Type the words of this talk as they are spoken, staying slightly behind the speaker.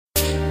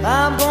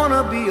I'm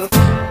gonna be a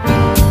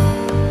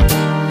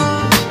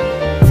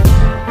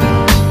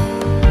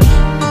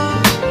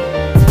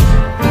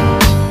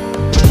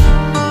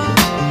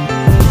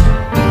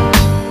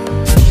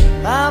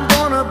I'm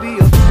gonna be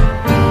a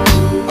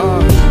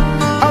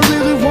I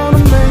really wanna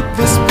make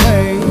this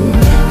plain,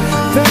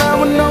 that I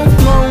would no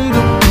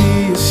longer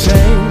be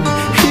ashamed.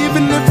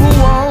 Even if I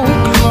walk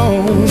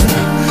alone,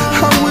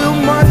 I will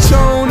march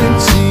on in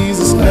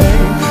Jesus'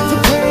 name.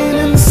 The pain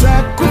and the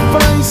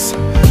sacrifice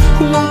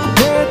won't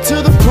compare to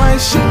the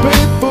price you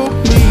paid for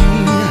me.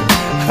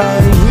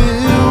 I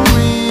will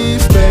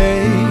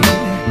repay.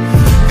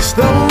 'Cause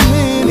though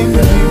many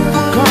people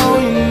call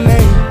your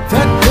name,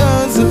 that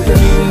doesn't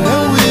mean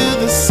that we're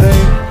the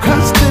same.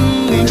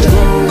 Constantly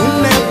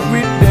growing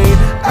every day,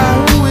 I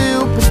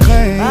will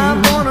proclaim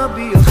I'm gonna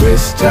be a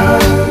Christian.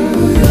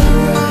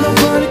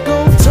 Nobody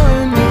gon'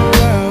 turn me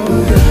around.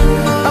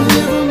 I'm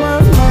living my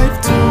life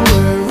to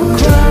wear a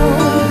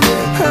crown.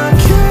 I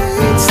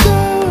can't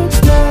stop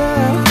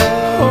now.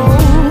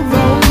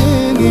 Although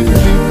many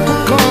people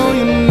call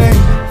your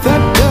name,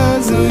 that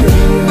doesn't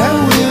mean that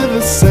we're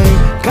the same.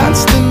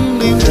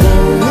 Constantly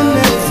growing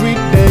every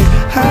day,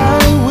 I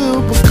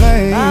will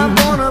proclaim I'm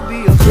gonna be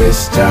a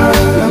Christian.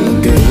 I'm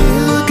a good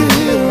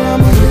here,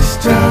 I'm a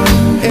Christian.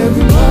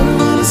 Every morning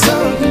when the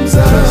sun comes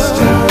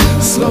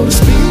out, slow to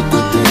speak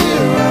with the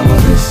ear, I'm a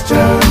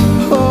Christian.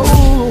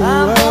 Oh,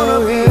 I'm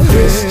gonna be a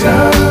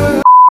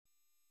Christian.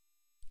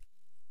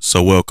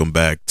 So welcome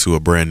back to a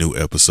brand new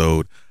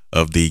episode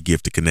of the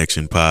Gifted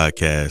Connection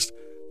podcast.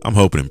 I'm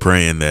hoping and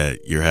praying that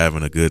you're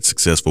having a good,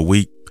 successful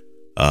week.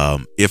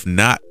 If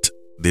not,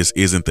 this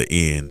isn't the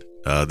end.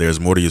 There's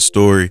more to your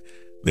story.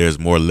 There's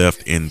more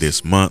left in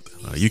this month.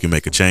 You can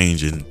make a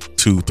change in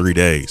 2-3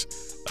 days.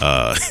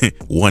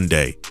 One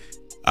day.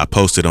 I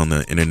posted on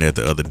the internet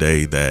the other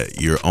day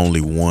that you're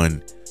only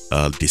one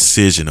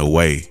decision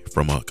away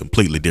from a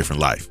completely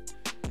different life.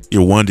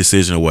 You're one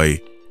decision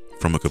away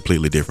from a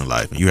completely different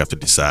life, and you have to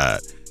decide.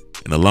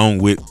 And along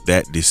with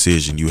that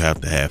decision, you have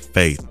to have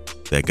faith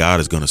that God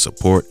is going to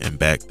support and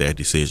back that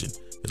decision.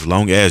 As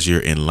long as you're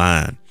in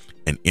line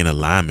and in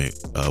alignment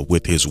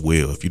with His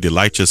will. If you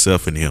delight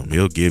yourself in Him,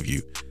 He'll give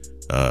you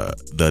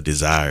the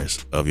desires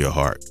of your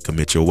heart.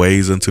 Commit your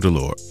ways unto the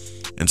Lord.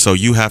 And so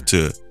you have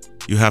to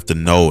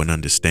know and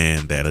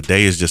understand that a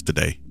day is just a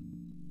day.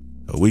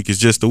 A week is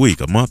just a week.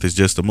 A month is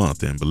just a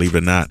month. And believe it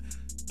or not,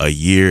 a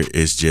year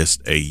is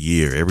just a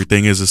year.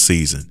 Everything is a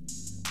season.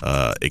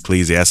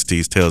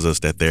 Ecclesiastes tells us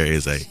that there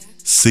is a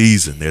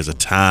season. There's a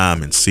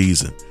time and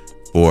season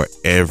for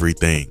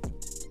everything.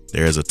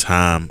 There is a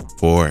time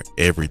for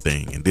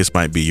everything. And this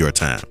might be your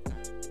time.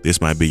 This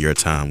might be your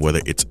time.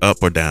 Whether it's up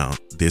or down,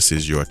 this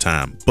is your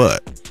time.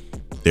 But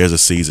there's a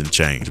season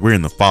change. We're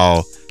in the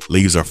fall.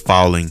 Leaves are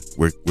falling.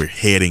 We're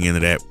heading into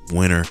that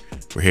winter.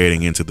 We're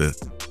heading into the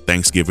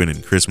Thanksgiving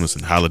and Christmas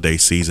and holiday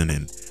season.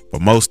 And for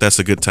most, that's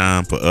a good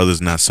time. For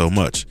others, not so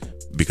much.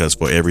 Because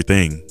for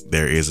everything,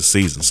 there is a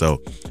season.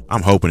 So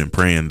I'm hoping and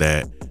praying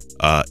that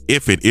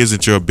if it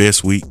isn't your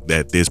best week,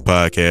 that this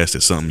podcast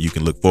is something you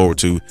can look forward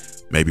to.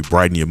 Maybe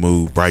brighten your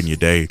mood, brighten your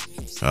day.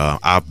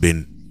 I've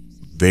been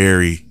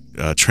very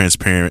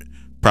transparent,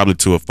 probably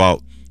to a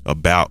fault,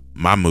 about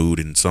my mood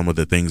and some of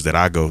the things that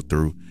I go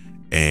through.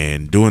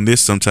 And doing this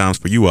sometimes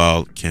for you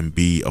all can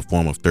be a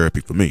form of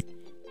therapy for me.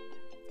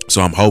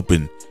 So I'm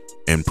hoping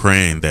and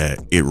praying that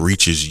it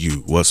reaches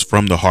you. What's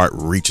from the heart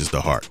reaches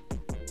the heart.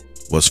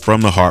 What's from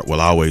the heart will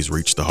always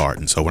reach the heart.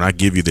 And so when I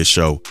give you this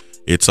show,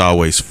 it's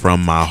always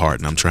from my heart,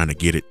 and I'm trying to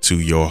get it to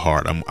your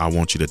heart. I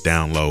want you to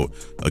download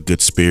a good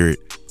spirit.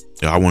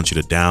 I want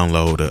you to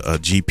download a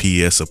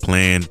GPS, a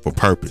plan for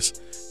purpose.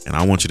 And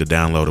I want you to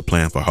download a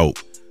plan for hope.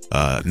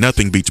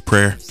 Nothing beats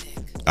prayer.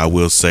 I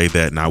will say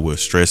that, and I will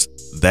stress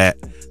that.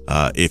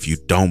 If you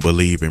don't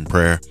believe in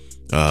prayer,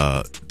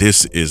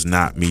 this is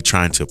not me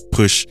trying to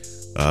push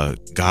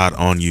God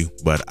on you,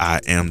 but I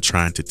am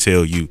trying to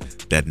tell you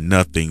that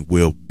nothing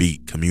will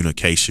beat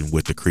communication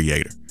with the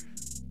Creator.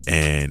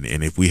 And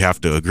if we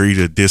have to agree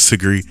to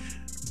disagree,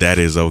 that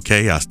is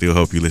okay. I still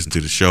hope you listen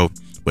to the show,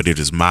 but it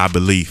is my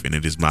belief and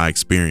it is my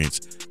experience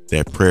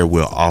that prayer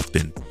will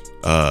often,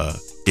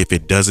 if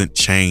it doesn't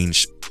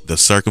change the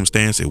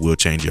circumstance, it will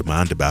change your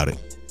mind about it.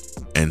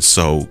 And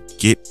so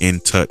get in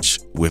touch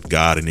with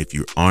God. And if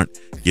you aren't,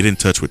 get in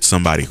touch with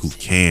somebody who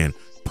can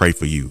pray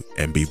for you,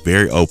 and be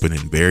very open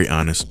and very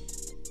honest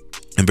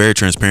and very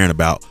transparent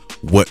about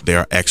what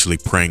they're actually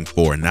praying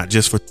for, and not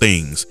just for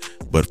things,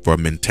 but for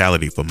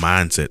mentality, for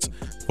mindsets,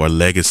 for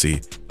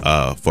legacy,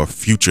 for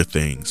future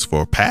things,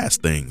 for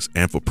past things,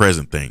 and for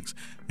present things.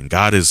 And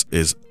God is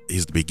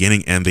the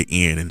beginning and the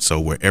end. And so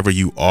wherever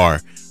you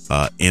are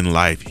in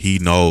life, He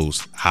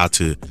knows how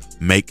to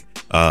make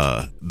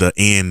the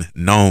end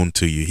known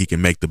to you. He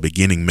can make the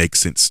beginning make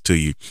sense to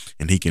you,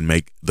 and He can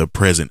make the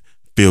present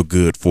feel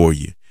good for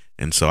you.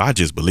 And so I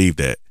just believe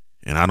that.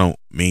 And I don't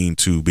mean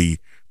to be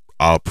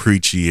all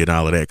preachy and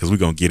all of that, because we're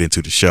going to get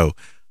into the show.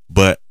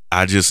 But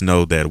I just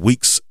know that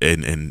weeks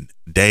and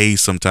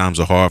days sometimes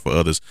are hard for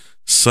others.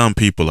 Some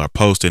people are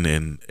posting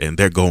and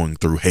they're going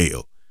through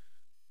hell.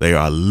 They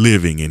are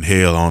living in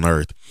hell on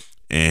earth,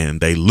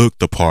 and they look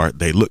the part.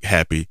 They look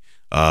happy.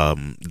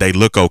 They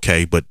look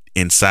okay, but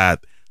inside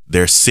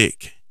they're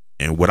sick.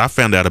 And what I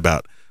found out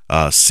about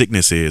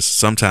sickness is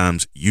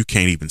sometimes you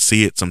can't even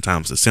see it.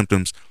 Sometimes the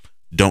symptoms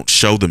don't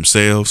show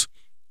themselves,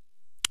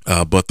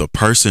 but the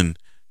person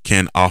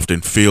can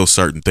often feel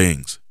certain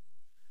things.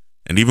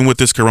 And even with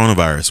this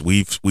coronavirus,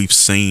 we've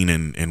seen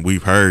and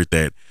we've heard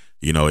that,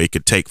 you know, it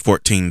could take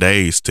 14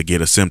 days to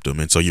get a symptom.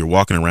 And so you're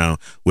walking around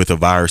with a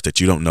virus that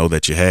you don't know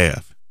that you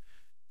have,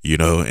 you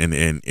know,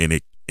 and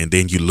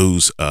then you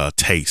lose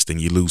taste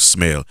and you lose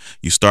smell.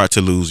 You start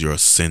to lose your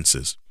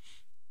senses.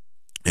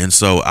 And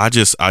so I'm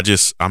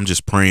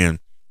just praying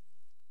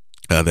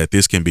that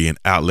this can be an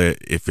outlet.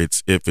 If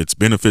it's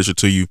beneficial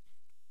to you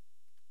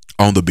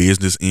on the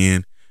business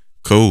end,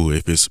 cool.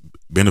 If it's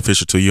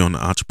beneficial to you on the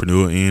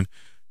entrepreneur end,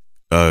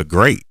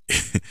 great.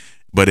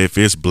 But if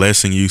it's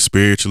blessing you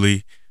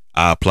spiritually,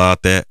 I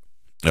applaud that.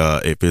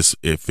 If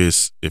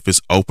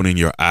it's opening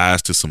your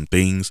eyes to some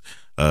things,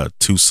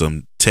 to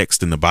some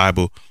text in the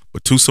Bible,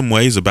 but to some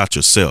ways about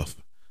yourself.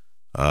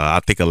 I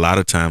think a lot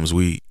of times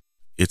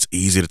it's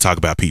easy to talk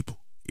about people.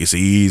 It's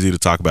easy to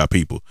talk about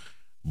people,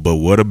 but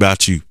what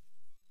about you?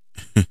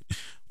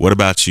 What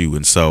about you?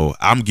 And so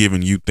I'm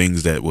giving you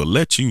things that will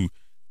let you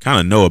kind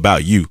of know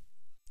about you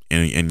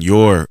and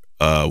your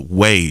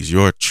ways,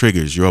 your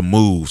triggers, your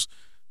moves,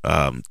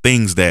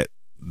 things that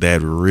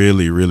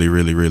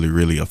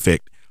really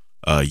affect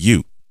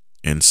you.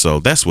 And so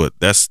that's why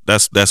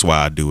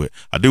I do it.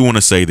 I do want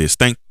to say this.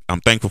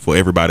 I'm thankful for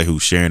everybody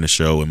who's sharing the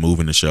show and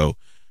moving the show.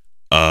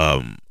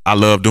 I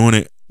love doing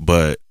it,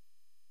 but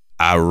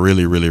I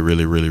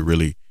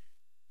really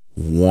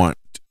want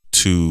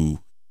to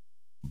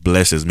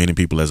bless as many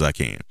people as I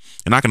can.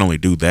 And I can only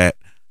do that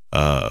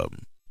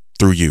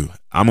through you.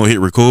 I'm gonna hit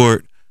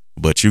record,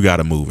 but you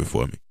gotta move it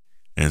for me.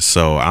 And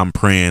so I'm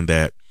praying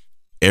that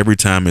every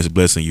time it's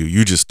blessing you,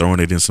 you just throwing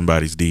it in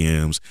somebody's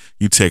DMs,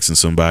 you texting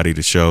somebody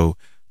to show.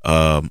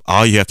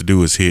 All you have to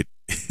do is hit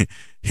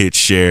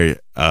share.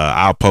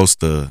 I'll post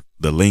the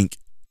link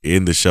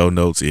in the show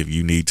notes if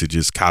you need to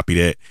just copy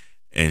that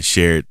and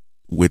share it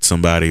with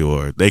somebody,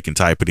 or they can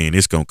type it in.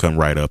 It's gonna come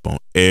right up on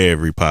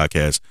every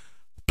podcast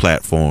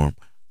platform.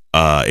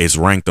 It's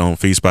ranked on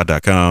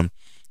feedspot.com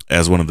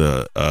as one of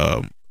the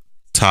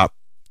top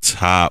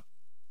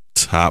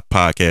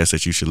podcasts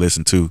that you should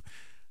listen to.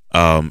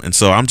 And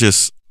so I'm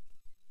just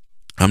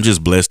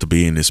blessed to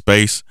be in this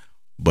space,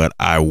 but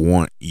I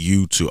want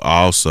you to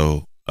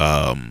also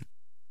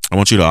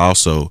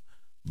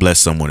bless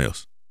someone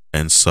else.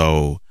 And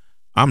so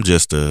I'm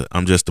just a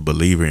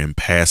believer in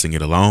passing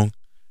it along.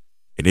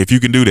 And if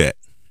you can do that,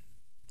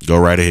 go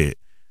right ahead.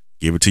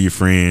 Give it to your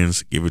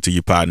friends, give it to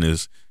your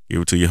partners,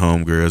 give it to your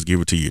homegirls,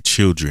 give it to your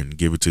children,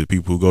 give it to the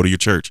people who go to your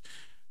church,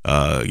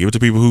 give it to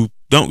people who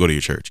don't go to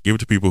your church, give it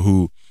to people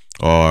who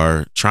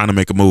are trying to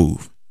make a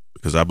move.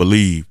 Because I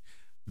believe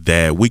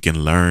that we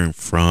can learn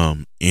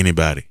from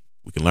anybody.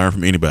 We can learn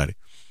from anybody.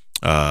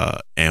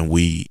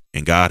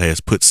 And God has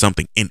put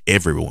something in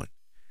everyone.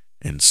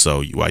 And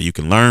so while you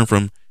can learn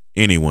from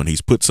anyone,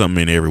 He's put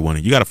something in everyone,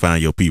 and you got to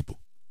find your people.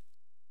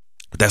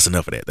 But that's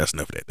enough of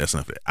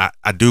that.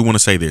 I do want to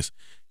say this,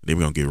 and then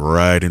we're going to get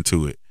right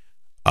into it.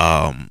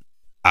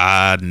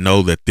 I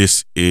know that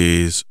this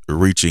is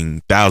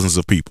reaching thousands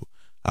of people.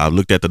 I've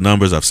looked at the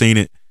numbers. I've seen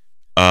it.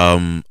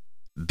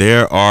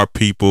 There are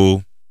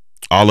people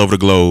all over the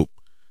globe.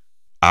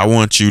 I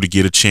want you to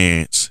get a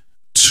chance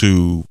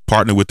to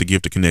partner with the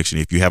Gifted Connection.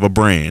 If you have a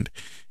brand,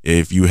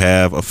 if you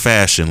have a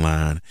fashion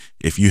line,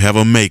 if you have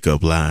a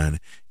makeup line,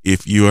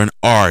 if you're an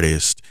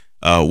artist,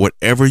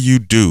 whatever you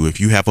do, if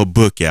you have a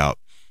book out,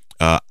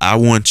 I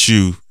want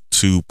you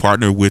to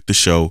partner with the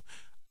show.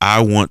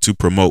 I want to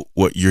promote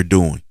what you're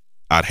doing.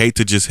 I'd hate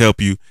to just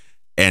help you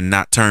and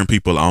not turn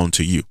people on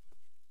to you.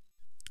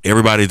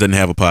 Everybody doesn't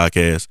have a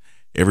podcast.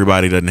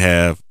 Everybody doesn't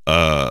have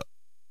a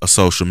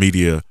social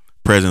media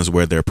presence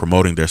where they're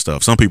promoting their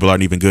stuff. Some people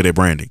aren't even good at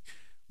branding,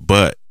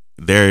 but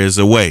there is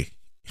a way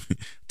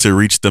to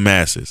reach the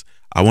masses.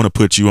 I want to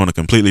put you on a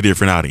completely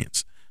different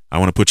audience. I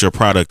want to put your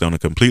product on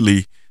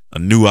a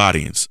new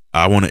audience.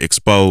 I want to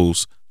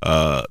expose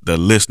the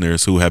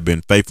listeners who have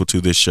been faithful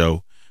to this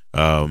show,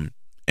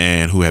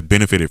 and who have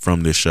benefited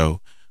from this show.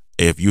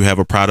 If you have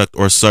a product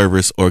or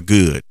service or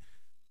good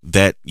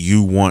that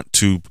you want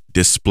to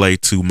display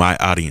to my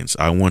audience,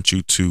 I want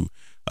you to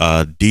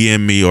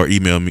DM me or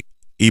email me.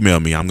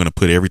 I'm going to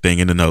put everything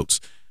in the notes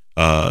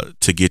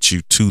to get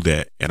you to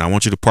that. And I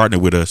want you to partner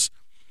with us.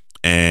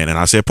 And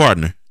I said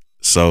partner,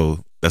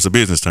 so that's a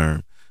business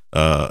term.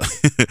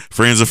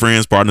 Friends are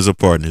friends, partners are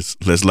partners.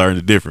 Let's learn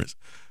the difference.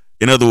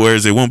 In other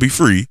words, it won't be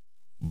free,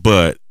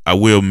 but I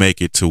will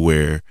make it to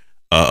where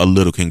a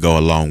little can go a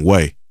long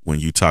way when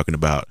you're talking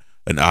about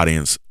an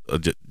audience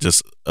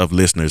just of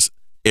listeners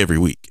every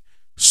week.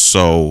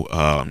 So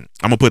I'm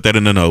gonna put that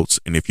in the notes,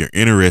 and if you're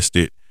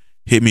interested,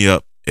 hit me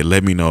up and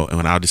let me know,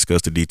 and I'll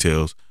discuss the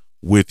details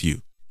with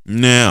you.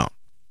 Now,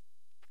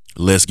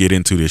 let's get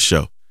into this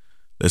show.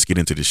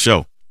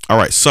 All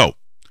right, so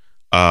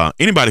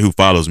anybody who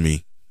follows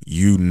me,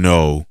 you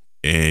know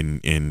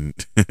and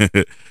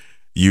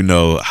you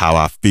know how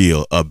I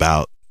feel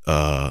about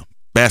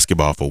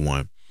basketball for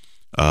one.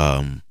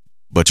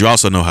 But you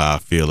also know how I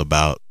feel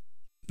about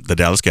the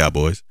Dallas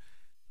Cowboys.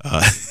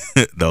 Uh,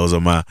 those are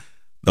my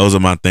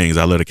things.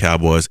 I love the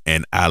Cowboys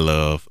and I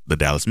love the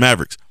Dallas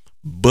Mavericks.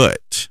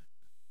 But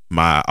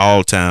my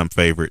all-time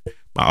favorite,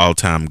 my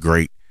all-time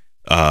greatest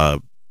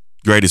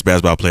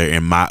basketball player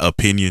in my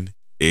opinion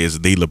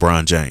is the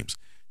LeBron James.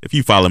 If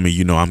you follow me,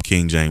 you know I'm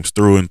King James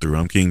through and through.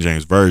 I'm King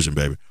James version,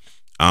 baby.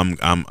 I'm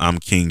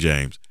King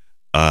James.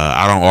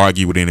 I don't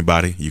argue with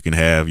anybody. You can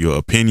have your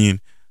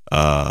opinion.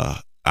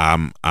 I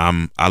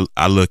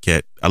look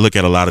at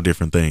a lot of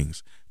different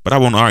things, but I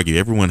won't argue.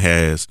 Everyone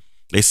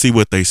they see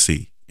what they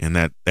see, and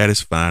that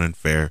is fine and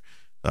fair.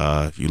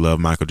 If you love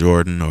Michael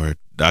Jordan or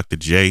Dr.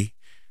 J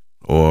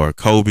or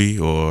Kobe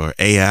or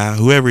AI,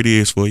 whoever it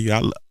is for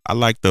you, I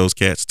like those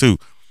cats too.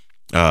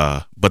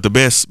 But the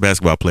best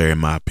basketball player, in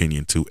my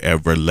opinion, to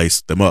ever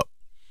lace them up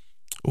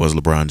was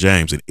LeBron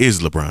James, and is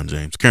LeBron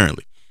James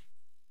currently.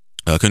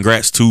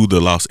 Congrats to the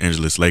Los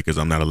Angeles Lakers.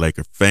 I'm not a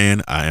Laker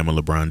fan. I am a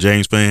LeBron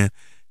James fan.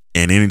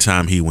 And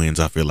anytime he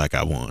wins, I feel like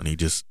I won. I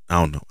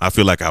don't know. I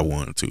feel like I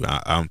won too.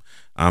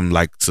 I'm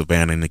like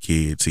Savannah and the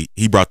kids.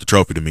 He brought the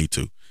trophy to me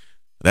too.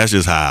 That's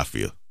just how I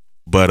feel.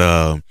 But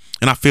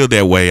and I feel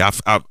that way.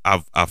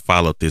 I've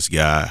followed this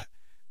guy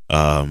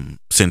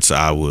since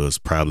I was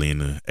probably in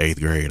the 8th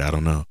grade. I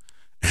don't know.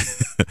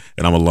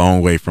 And I'm a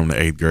long way from the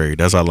 8th grade.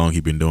 That's how long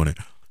he's been doing it.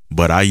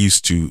 But I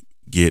used to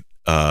get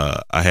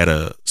I had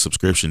a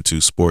subscription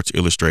to Sports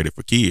Illustrated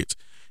for kids,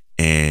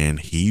 and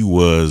he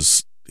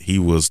was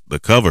the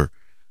cover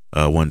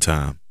one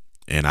time,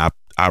 and I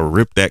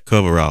ripped that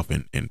cover off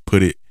and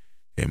put it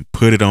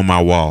on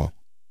my wall,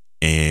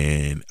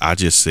 and I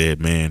just said,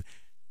 man,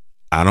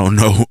 I don't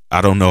know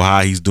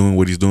how he's doing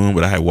what he's doing,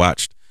 but I had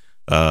watched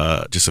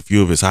just a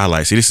few of his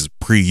highlights. See, this is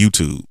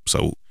pre-YouTube,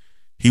 so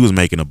he was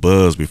making a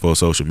buzz before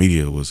social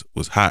media was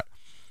hot,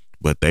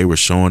 but they were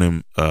showing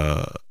him.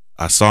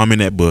 I saw him in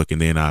that book, and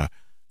then I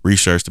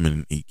researched him,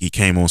 and he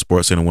came on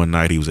SportsCenter one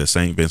night. He was at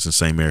St. Vincent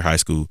St. Mary High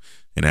School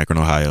in Akron,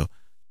 Ohio,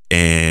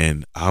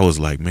 and I was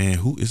like, man,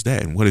 who is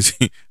that, and what is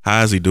he?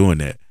 How is he doing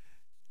that?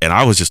 And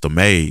I was just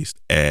amazed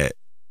at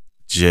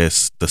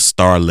just the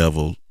star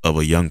level of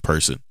a young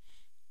person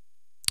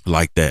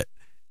like that,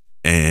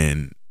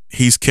 and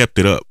he's kept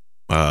it up.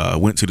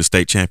 Went to the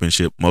state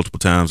championship multiple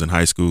times in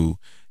high school.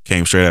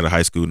 Came straight out of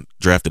high school,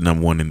 drafted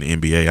number 1 in the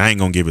NBA. I ain't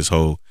gonna give his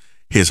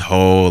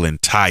whole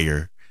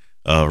entire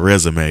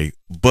resume,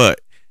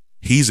 but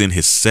he's in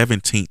his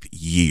 17th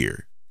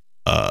year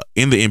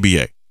in the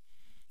NBA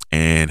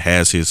and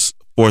has his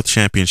 4th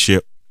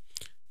championship,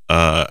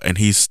 and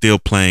he's still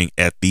playing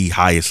at the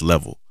highest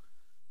level,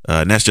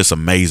 and that's just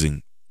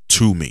amazing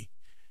to me.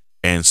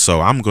 And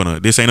so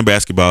this ain't a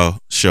basketball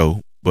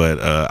show, but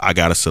I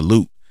gotta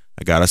salute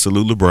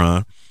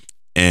LeBron,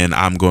 and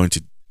I'm gonna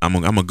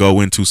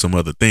go into some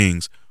other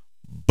things,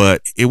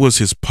 but it was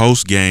his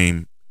post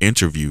game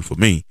interview for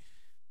me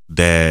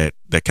that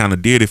kind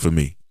of did it for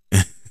me.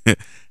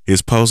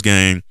 His post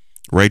game,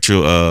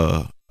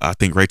 I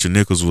think Rachel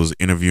Nichols was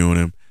interviewing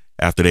him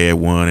after they had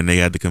won, and they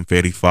had the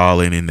confetti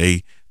falling, and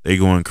they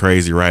going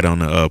crazy right on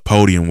the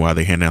podium while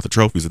they hand out the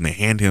trophies, and they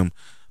hand him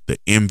the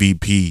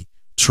MVP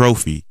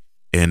trophy.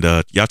 And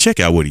y'all check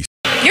out what he.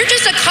 You're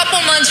just a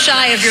couple months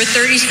shy of your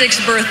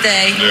 36th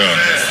birthday.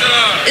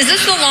 Yeah. Is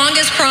this the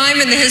longest prime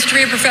in the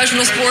history of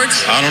professional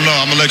sports? I don't know.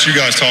 I'm going to let you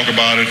guys talk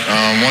about it.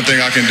 One thing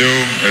I can do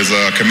is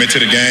commit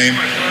to the game.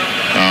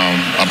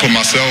 I put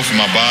myself and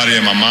my body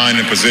and my mind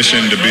in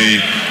position to be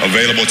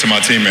available to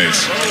my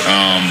teammates.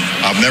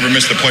 I've never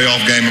missed a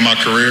playoff game in my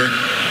career.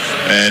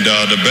 And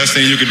the best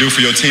thing you can do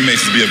for your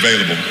teammates is be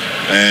available.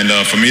 And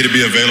for me to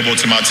be available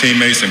to my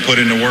teammates and put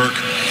in the work,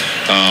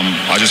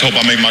 I just hope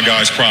I make my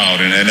guys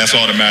proud, and that's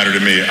all that matters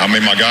to me. I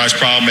make my guys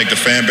proud, make the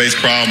fan base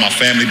proud, my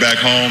family back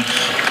home.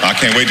 I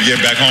can't wait to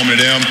get back home to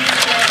them.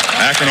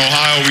 Akron,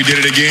 Ohio, we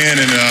did it again,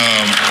 and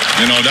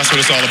that's what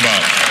it's all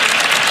about.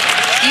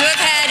 You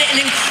have had an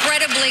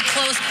incredibly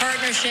close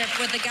partnership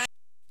with the guy.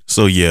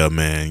 So yeah,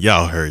 man,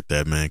 y'all heard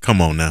that, man. Come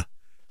on now,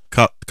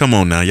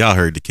 y'all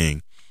heard the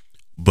king.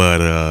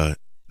 But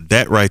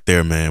that right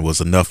there, man, was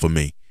enough for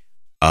me.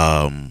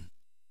 I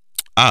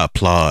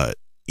applaud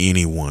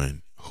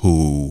anyone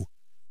who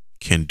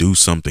can do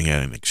something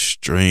at an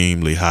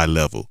extremely high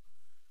level,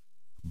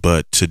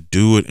 but to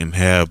do it and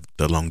have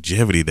the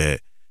longevity that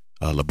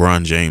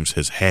LeBron James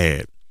has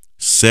had,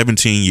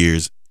 17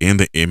 years in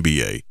the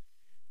NBA.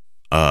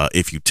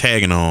 If you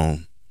tagging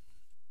on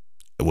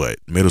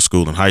middle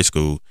school and high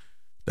school,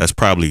 that's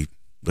probably,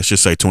 let's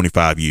just say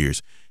 25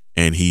 years,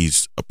 and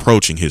he's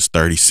approaching his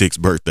 36th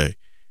birthday.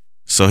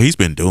 So he's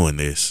been doing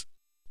this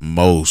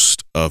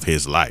most of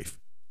his life,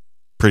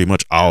 pretty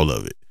much all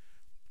of it.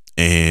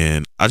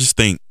 And I just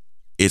think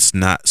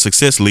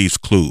success leaves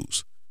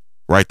clues.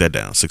 Write that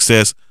down.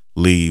 Success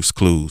leaves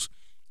clues.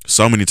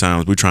 So many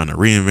times we're trying to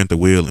reinvent the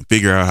wheel and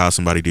figure out how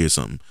somebody did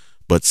something,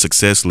 but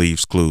success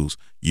leaves clues.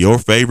 Your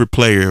favorite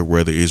player,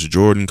 whether it's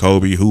Jordan,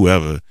 Kobe,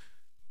 whoever,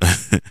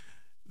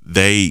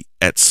 they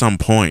at some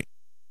point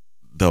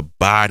the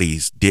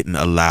bodies didn't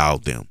allow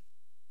them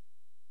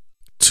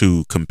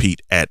to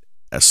compete at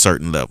a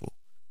certain level.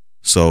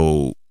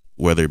 So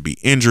whether it be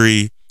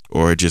injury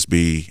or it just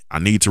be I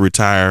need to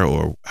retire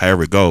or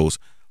however it goes,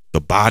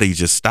 the body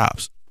just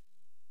stops.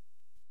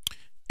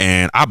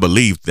 And I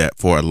believed that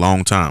for a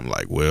long time.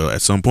 Like, well,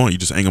 at some point, you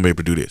just ain't gonna be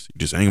able to do this. You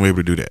just ain't gonna be able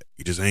to do that.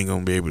 You just ain't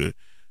gonna be able to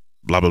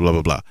blah, blah, blah,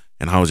 blah, blah.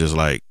 And I was just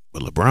like,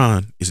 but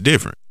LeBron is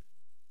different.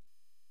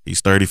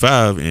 He's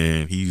 35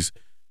 and he's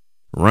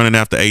running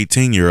after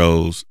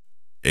 18-year-olds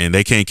and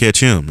they can't catch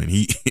him. And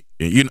he,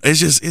 you know, it's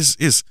just,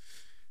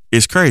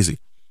 it's crazy.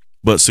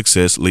 But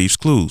success leaves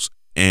clues.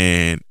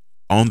 And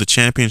on the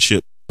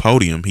championship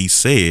podium, he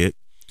said,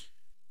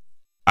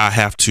 I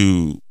have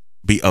to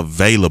be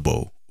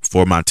available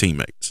for my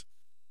teammates.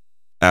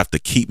 I have to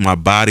keep my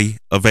body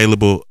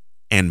available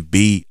and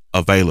be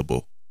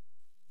available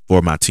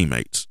for my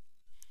teammates.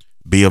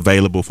 Be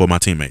available for my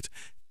teammates.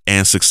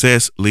 And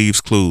success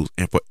leaves clues.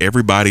 And for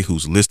everybody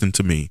who's listening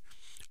to me,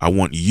 I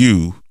want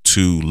you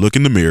to look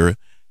in the mirror,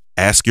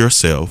 ask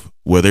yourself,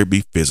 whether it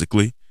be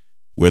physically,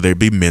 whether it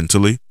be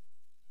mentally,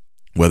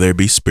 whether it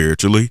be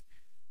spiritually,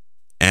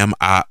 am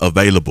I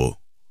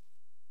available?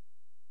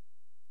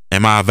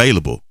 Am I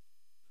available?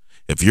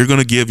 If you're going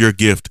to give your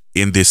gift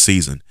in this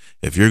season,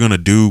 if you're going to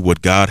do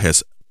what God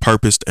has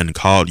purposed and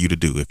called you to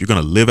do, if you're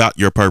going to live out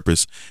your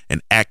purpose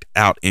and act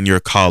out in your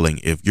calling,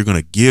 if you're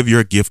going to give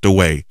your gift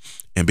away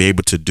and be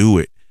able to do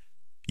it,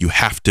 you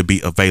have to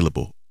be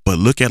available. But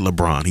look at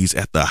LeBron. He's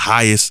at the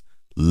highest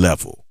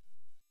level.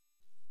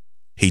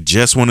 He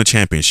just won a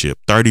championship,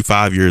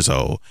 35 years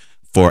old,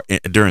 for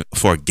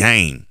a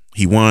game.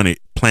 He won it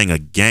playing a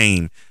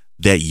game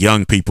that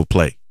young people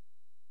play.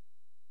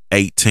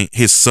 18,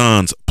 his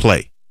sons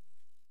play.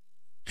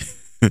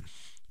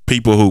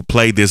 People who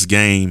play this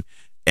game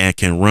and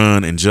can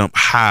run and jump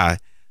high,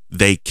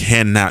 they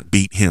cannot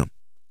beat him.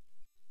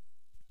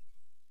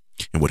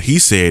 And what he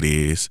said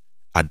is,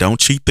 I don't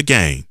cheat the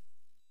game,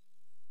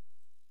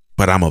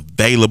 but I'm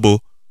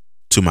available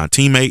to my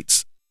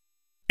teammates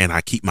and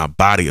I keep my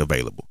body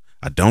available.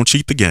 I don't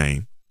cheat the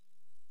game.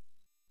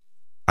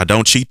 I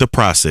don't cheat the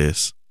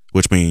process,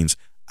 which means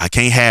I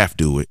can't half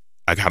do it.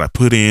 I got to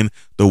put in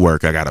the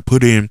work. I got to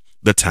put in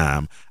the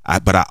time.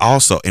 But I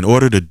also, in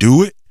order to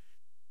do it,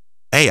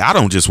 hey, I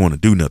don't just want to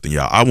do nothing,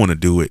 y'all. I want to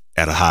do it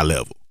at a high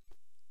level.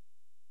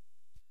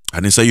 I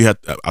didn't say you had,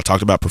 I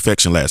talked about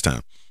perfection last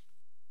time,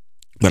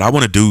 but I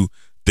want to do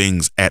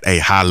things at a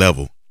high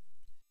level.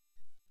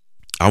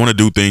 I want to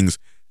do things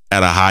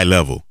at a high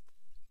level.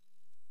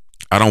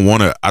 I don't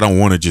want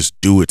to just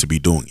do it to be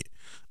doing it.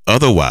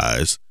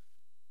 Otherwise,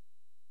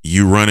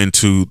 you run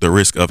into the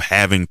risk of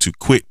having to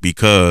quit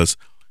because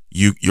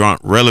you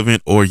aren't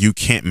relevant or you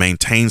can't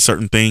maintain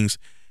certain things.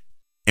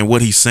 And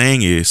what he's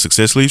saying is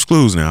success leaves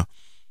clues now.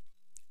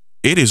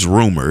 It is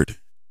rumored,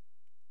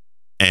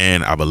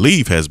 and I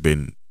believe has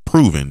been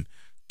proven,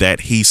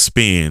 that he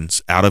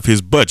spends out of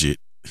his budget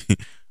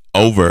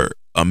over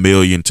 $1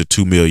 million to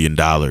 $2 million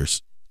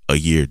a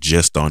year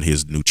just on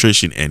his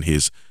nutrition and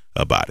his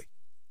body.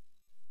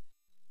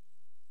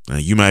 Now,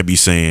 you might be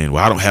saying,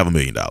 well, I don't have $1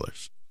 million.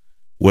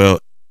 Well,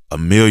 $1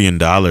 million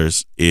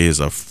is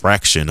a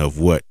fraction of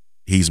what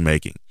he's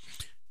making.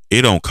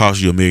 It don't cost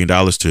you $1 million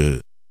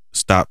to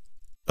stop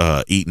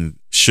eating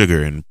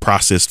sugar and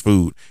processed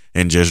food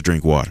and just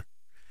drink water.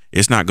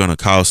 It's not going to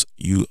cost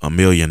you $1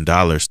 million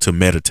to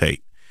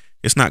meditate.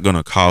 It's not going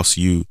to cost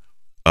you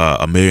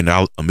 $1 million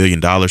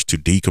to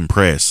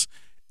decompress.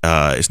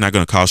 It's not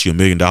going to cost you $1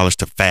 million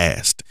to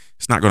fast.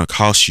 It's not going to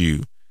cost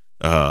you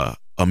 $1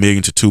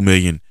 million to $2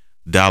 million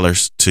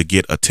to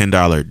get a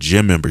 $10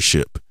 gym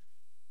membership.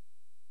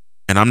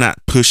 And I'm not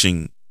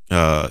pushing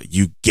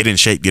you get in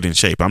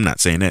shape. I'm not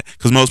saying that,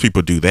 because most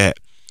people do that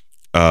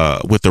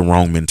with the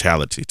wrong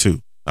mentality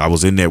too. I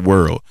was in that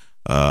world.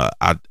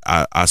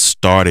 I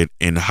started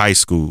in high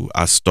school.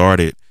 I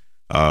started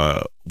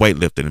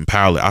weightlifting and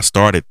powerlifting. I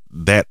started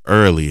that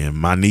early, and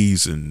my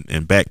knees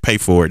and back pay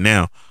for it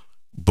now.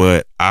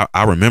 But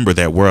I remember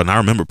that world, and I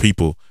remember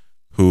people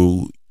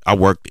who, I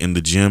worked in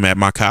the gym at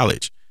my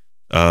college.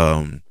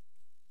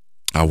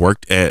 I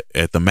worked at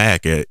the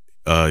MAC at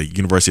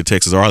University of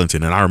Texas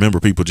Arlington, and I remember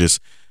people just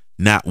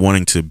not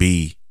wanting to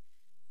be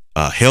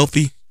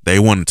healthy. They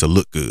wanted to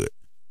look good.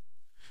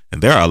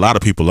 And there are a lot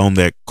of people on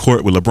that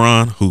court with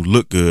LeBron who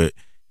look good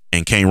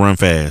and can't run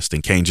fast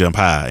and can't jump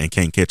high and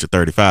can't catch a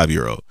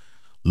 35-year-old.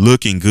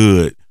 Looking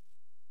good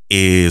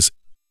is,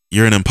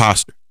 you're an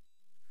imposter,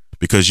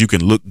 because you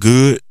can look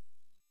good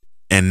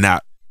and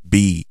not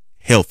be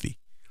healthy.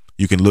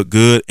 You can look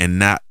good and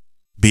not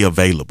be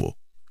available.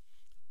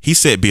 He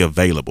said be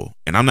available.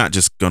 And I'm not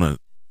just gonna,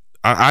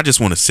 I just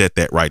want to set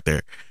that right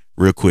there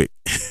real quick.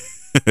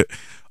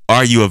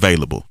 Are you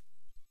available?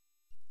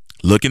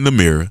 Look in the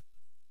mirror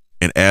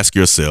and ask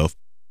yourself,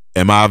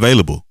 am I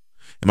available?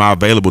 Am I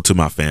available to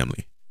my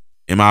family?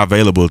 Am I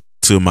available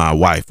to my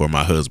wife or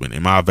my husband?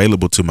 Am I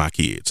available to my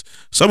kids?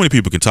 So many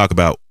people can talk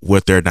about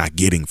what they're not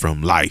getting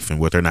from life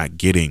and what they're not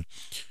getting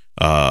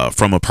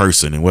from a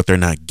person and what they're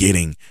not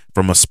getting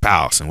from a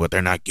spouse and what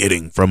they're not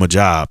getting from a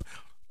job.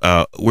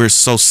 we're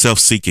so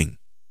self-seeking,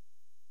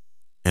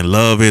 and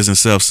love isn't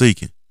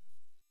self-seeking.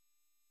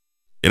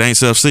 It ain't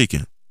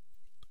self-seeking.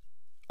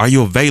 Are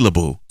you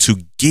available to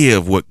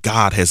give what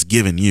God has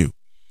given you?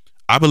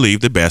 I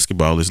believe that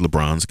basketball is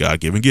LeBron's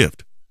God-given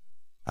gift.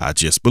 I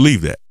just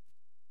believe that.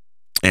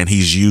 And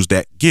he's used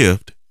that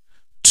gift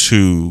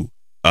to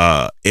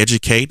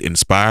educate,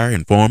 inspire,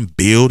 inform,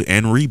 build,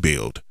 and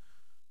rebuild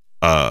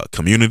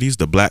communities,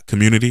 the black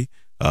community,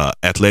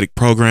 athletic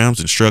programs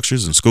and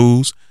structures and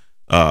schools.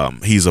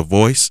 He's a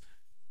voice,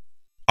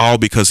 all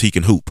because he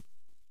can hoop.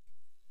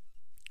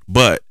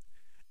 But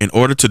in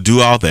order to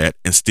do all that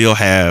and still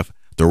have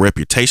the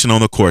reputation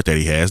on the court that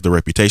he has, the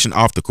reputation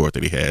off the court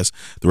that he has,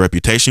 the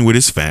reputation with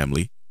his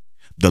family,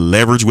 the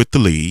leverage with the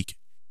league,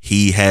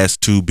 he has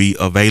to be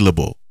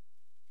available.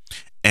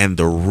 And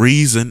the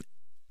reason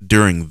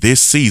during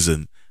this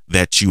season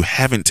that you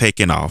haven't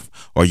taken off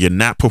or you're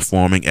not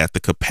performing at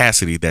the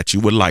capacity that you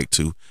would like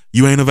to,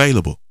 you ain't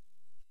available.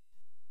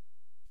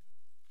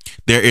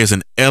 There is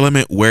an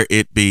element where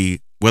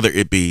whether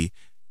it be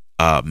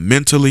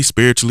mentally,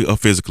 spiritually, or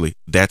physically,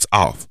 that's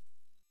off.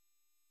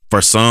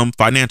 For some,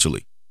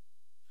 financially.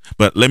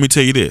 But let me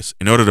tell you this,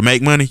 in order to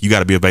make money, you got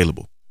to be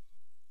available.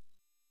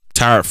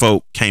 Tired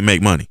folk can't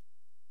make money.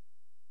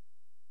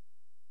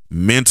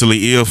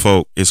 Mentally ill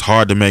folk, it's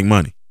hard to make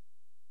money.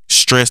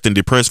 Stressed and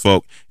depressed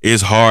folk,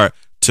 it's hard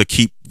to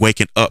keep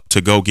waking up to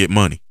go get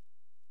money.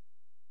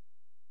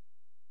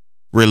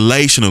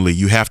 Relationally,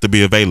 you have to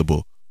be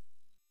available.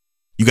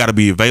 You got to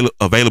be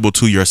available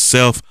to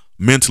yourself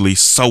mentally,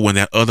 so when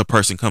that other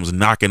person comes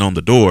knocking on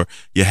the door,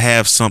 you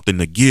have something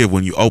to give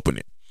when you open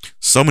it.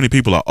 So many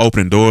people are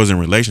opening doors in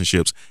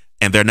relationships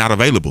and they're not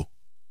available.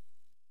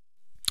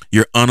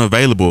 You're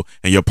unavailable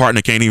and your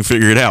partner can't even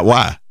figure it out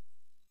why.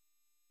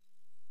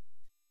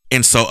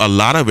 And so a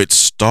lot of it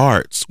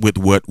starts with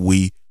what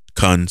we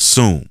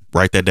consume.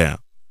 Write that down.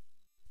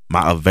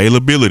 My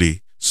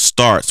availability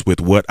starts with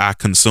what I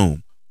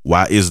consume.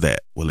 Why is that?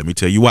 Well, let me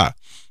tell you why.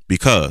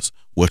 Because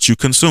what you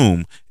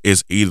consume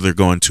is either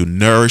going to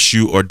nourish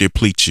you or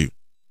deplete you.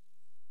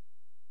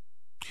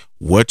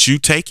 What you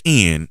take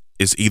in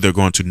is either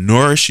going to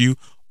nourish you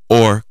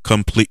or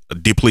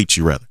deplete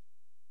you, rather.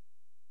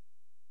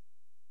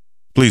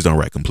 Please don't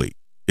write complete.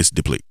 It's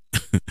deplete.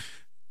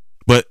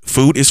 But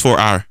food is for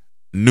our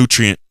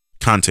nutrient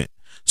content.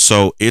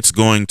 So it's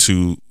going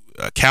to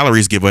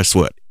calories give us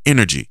what?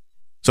 Energy.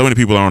 So many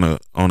people are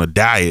on a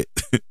diet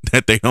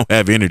that they don't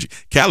have energy.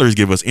 Calories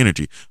give us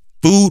energy.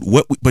 Food,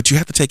 but you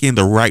have to take in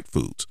the right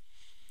foods.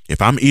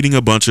 If I'm eating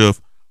a bunch of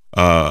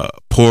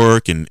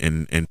pork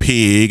and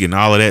pig and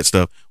all of that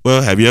stuff,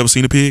 well, have you ever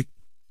seen a pig?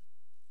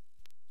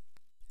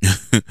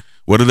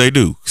 What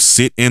do?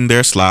 Sit in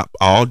their slop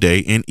all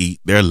day and eat.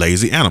 They're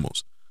lazy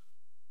animals.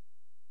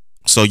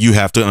 So you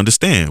have to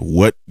understand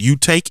what you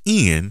take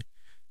in,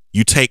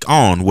 you take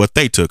on what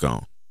they took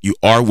on. You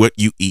are what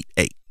you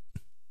ate.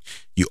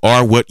 You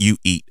are what you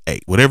ate.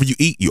 Whatever you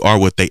eat, you are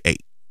what they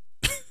ate.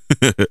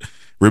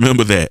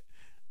 Remember that.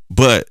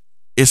 But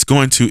it's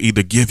going to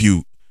either give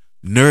you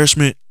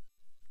nourishment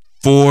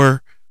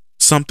for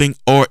something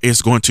or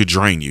it's going to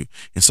drain you.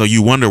 And so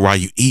you wonder why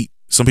you eat.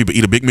 Some people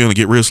eat a big meal and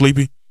get real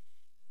sleepy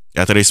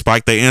after they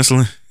spike their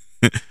insulin.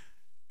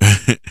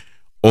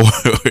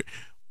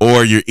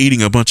 or you're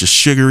eating a bunch of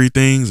sugary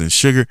things and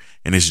sugar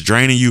and it's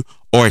draining you,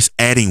 or it's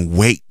adding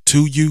weight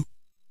to you.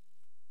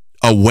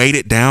 A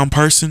weighted down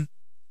person,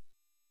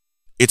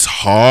 it's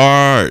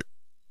hard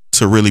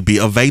to really be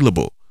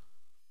available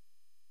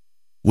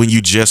when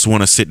you just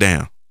want to sit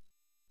down,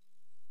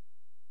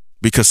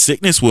 because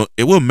sickness will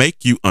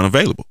make you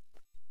unavailable.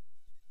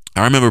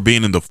 I remember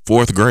being in the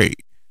 4th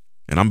grade,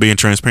 and I'm being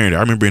transparent. I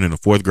remember being in the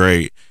 4th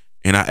grade,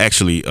 and I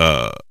actually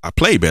I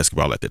played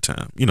basketball at that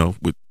time,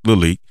 with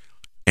Little League,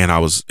 and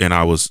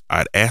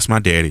I'd asked my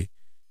daddy,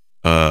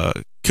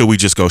 could we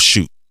just go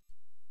shoot?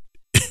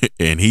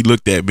 And he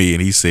looked at me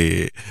and he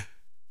said,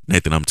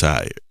 Nathan, I'm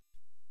tired.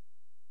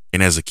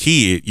 And as a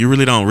kid, you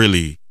really don't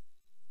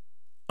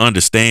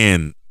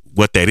understand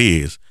what that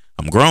is.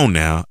 I'm grown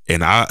now,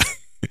 and I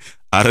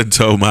done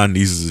told my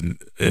niece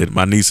and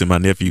my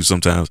nephew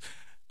sometimes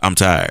I'm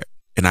tired,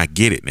 and I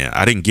get it now.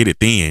 I didn't get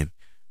it then,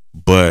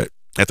 but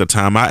at the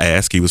time I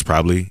asked, he was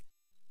probably,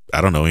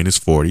 I don't know, in his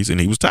 40s, and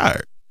he was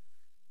tired.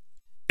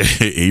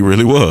 He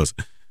really was.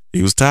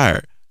 He was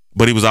tired,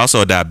 but he was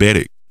also a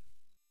diabetic,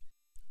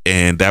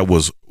 and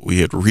we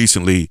had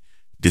recently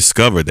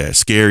discovered that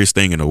scariest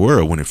thing in the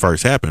world when it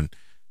first happened.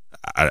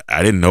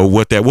 I didn't know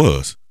what that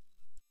was.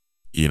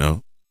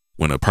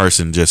 When a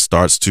person just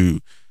starts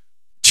to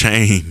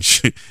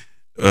change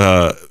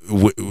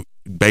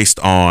based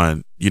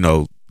on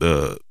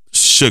the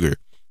sugar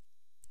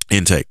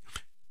intake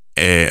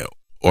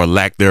or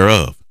lack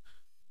thereof,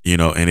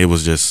 and it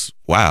was just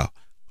wow.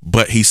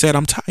 But he said,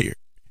 I'm tired,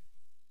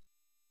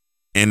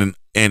 and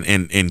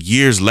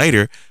years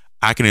later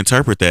I can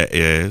interpret that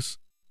as,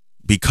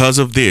 because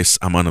of this,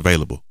 I'm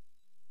unavailable.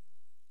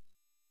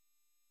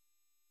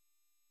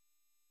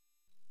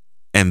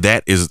 And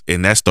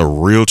that's the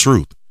real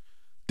truth,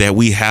 that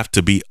we have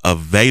to be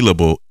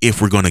available if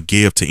we're going to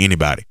give to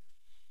anybody.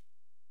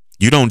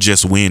 You don't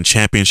just win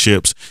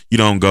championships. You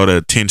don't go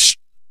to 10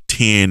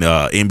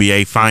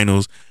 NBA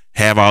finals,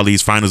 have all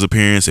these finals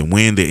appearances and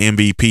win the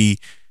MVP.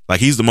 Like,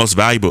 he's the most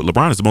valuable.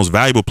 LeBron is the most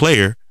valuable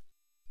player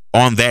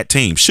on that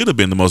team. Should have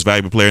been the most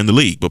valuable player in the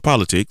league, but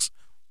politics.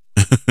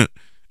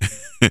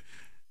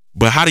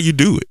 But how do you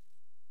do it?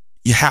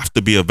 You have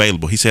to be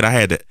available. He said I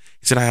had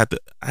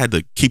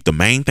to keep the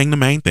main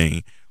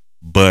thing,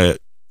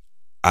 but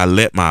I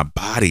let my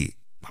body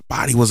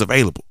was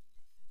available.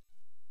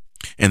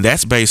 And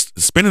that's based,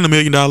 spending $1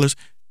 million,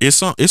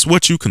 it's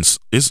what you can,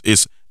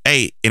 it's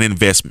an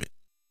investment.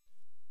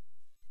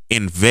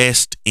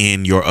 Invest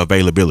in your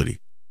availability.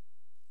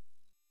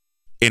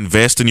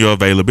 Invest in your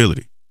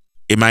availability.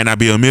 It might not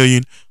be $1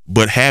 million,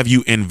 but have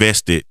you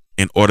invested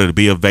in order to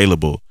be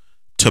available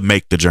to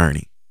make the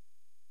journey?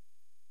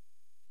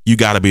 You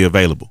got to be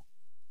available.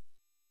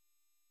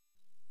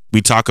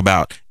 We talk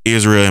about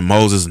Israel and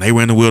Moses, and they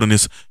were in the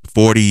wilderness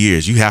 40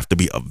 years. You have to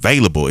be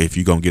available if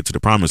you're going to get to the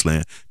promised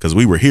land, because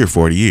we were here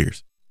 40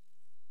 years.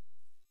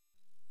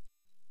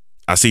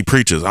 I see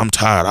preachers, I'm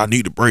tired, I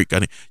need a break.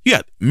 You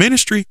got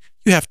ministry,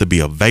 you have to be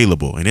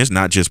available, and it's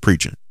not just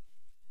preaching.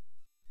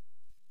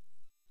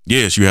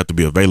 Yes, you have to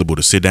be available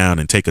to sit down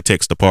and take a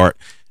text apart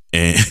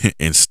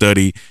and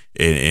study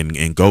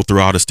and go through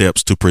all the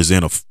steps to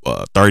present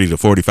a 30 to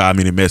 45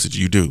 minute message.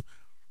 You do.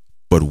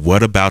 But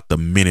what about the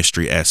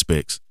ministry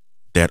aspects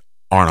that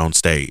aren't on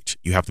stage?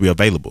 You have to be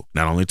available,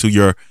 not only to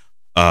your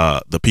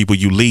the people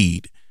you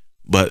lead,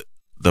 but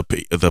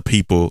the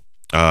people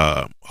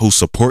who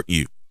support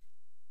you.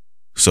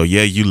 So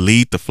yeah, you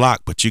lead the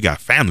flock, but you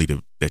got family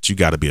that you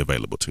got to be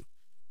available to.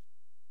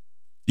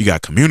 You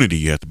got community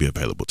you have to be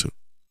available to.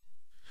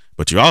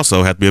 But you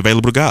also have to be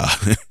available to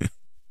God.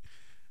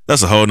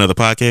 That's a whole nother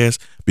podcast,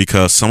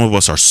 because some of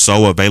us are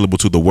so available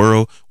to the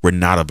world, we're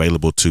not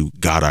available to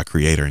God, our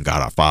creator, and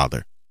God, our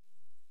father.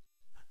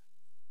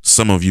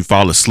 Some of you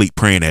fall asleep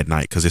praying at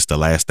night because it's the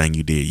last thing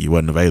you did. You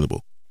wasn't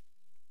available.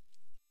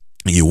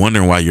 And you're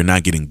wondering why you're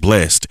not getting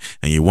blessed,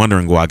 and you're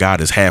wondering why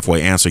God is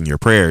halfway answering your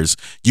prayers.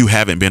 You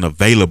haven't been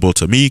available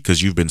to me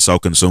because you've been so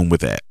consumed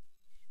with that.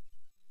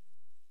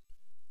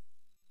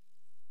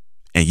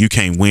 And you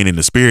can't win in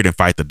the spirit and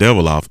fight the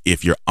devil off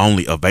if you're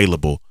only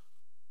available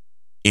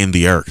in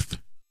the earth.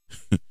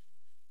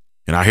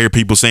 And I hear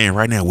people saying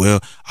right now,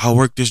 well, I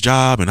work this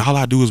job and all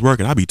I do is work,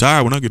 and I be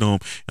tired when I get home,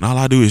 and all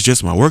I do is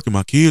just my work and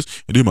my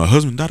kids and then my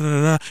husband,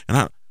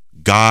 and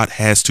God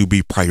has to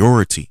be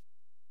priority.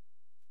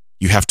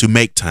 You have to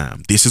make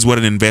time. This is what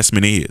an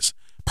investment is.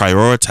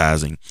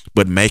 Prioritizing,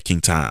 but making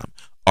time.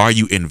 Are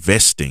you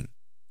investing?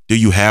 Do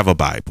you have a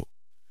Bible?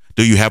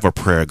 Do you have a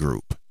prayer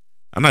group?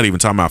 I'm not even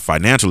talking about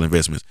financial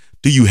investments.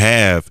 Do you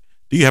have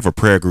a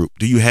prayer group?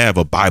 Do you have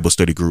a Bible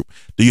study group?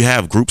 Do you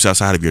have groups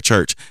outside of your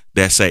church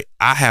that say,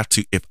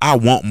 if I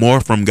want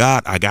more from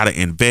God, I got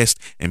to invest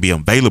and be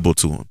available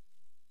to him?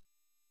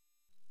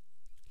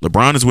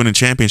 LeBron is winning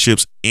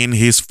championships in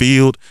his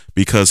field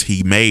because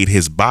he made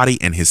his body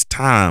and his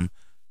time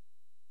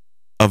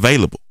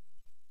available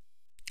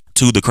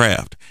to the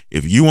craft.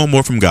 If you want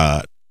more from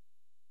God,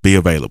 be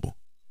available.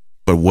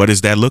 But what does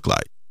that look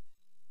like?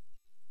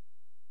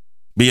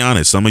 Be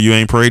honest. Some of you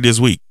ain't prayed this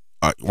week.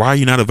 Why are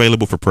you not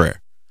available for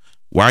prayer?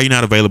 Why are you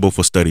not available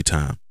for study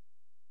time?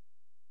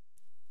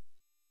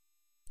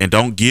 And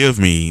don't give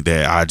me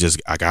that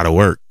I gotta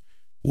work.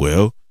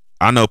 Well,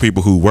 I know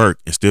people who work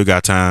and still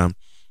got time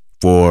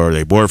for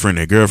their boyfriend,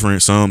 their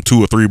girlfriend, some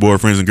 2 or 3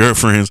 boyfriends and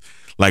girlfriends.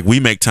 Like, we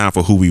make time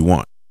for who we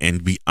want.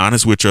 And be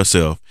honest with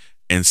yourself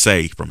and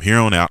say, from here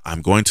on out,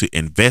 I'm going to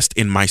invest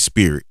in my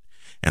spirit,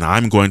 and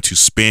I'm going to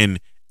spend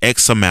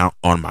X amount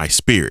on my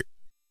spirit,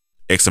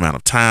 X amount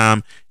of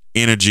time,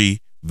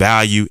 energy,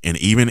 value, and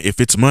even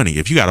if it's money,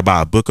 if you got to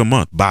buy a book a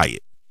month, buy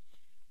it.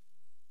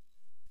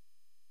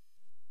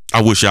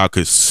 I wish y'all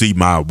could see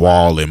my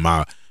wall and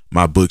my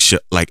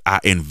bookshelf. Like, I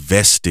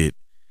invested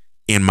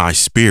in my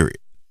spirit,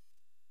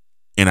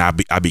 and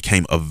I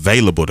became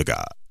available to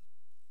God.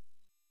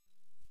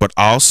 But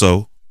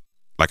also,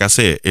 like I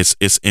said,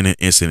 it's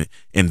an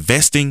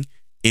investing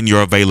in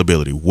your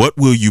availability. What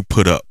will you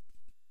put up?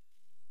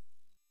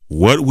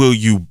 What will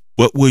you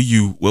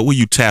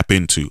tap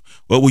into?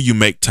 What will you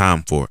make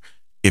time for?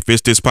 If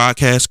it's this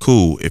podcast,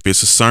 cool. If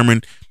it's a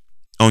sermon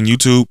on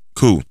YouTube,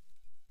 cool.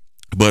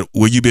 But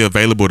will you be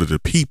available to the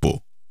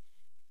people?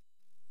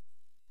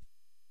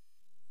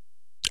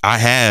 I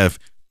have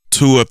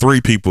 2 or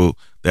 3 people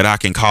that I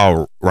can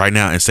call right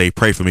now and say,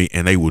 pray for me,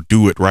 and they will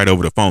do it right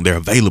over the phone. They're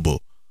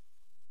available.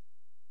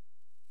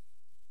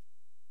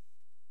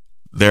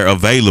 They're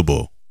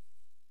available.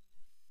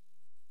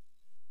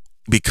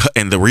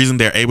 And the reason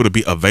they're able to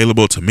be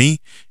available to me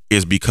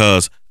is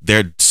because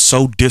they're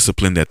so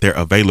disciplined that they're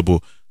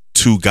available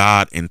to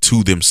God and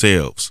to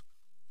themselves.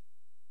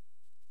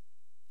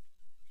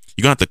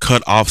 You're going to have to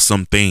cut off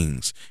some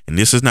things. And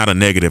this is not a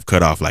negative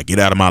cut off, like get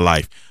out of my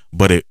life.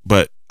 But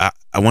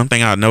one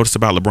thing I noticed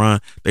about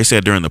LeBron, they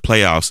said during the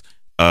playoffs,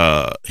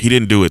 he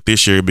didn't do it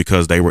this year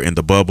because they were in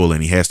the bubble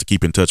and he has to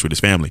keep in touch with his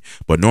family.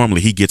 But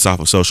normally he gets off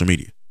of social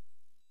media.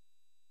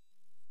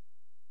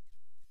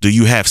 Do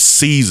you have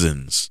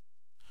seasons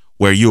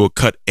where you'll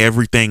cut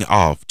everything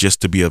off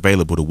just to be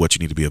available to what you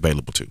need to be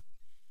available to.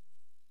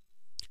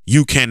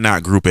 You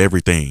cannot group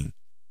everything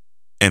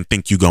and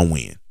think you're going to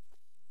win.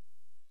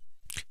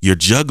 You're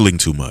juggling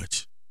too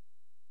much.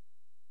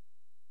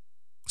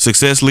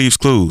 Success leaves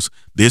clues.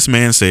 This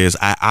man says,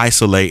 I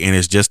isolate and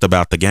it's just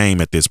about the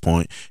game at this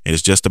point, and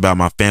it's just about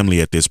my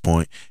family at this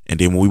point. And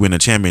then when we win a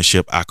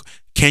championship,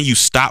 can you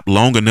stop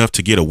long enough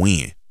to get a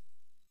win?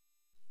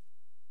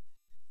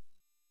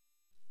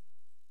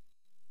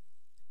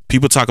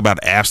 People talk about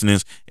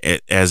abstinence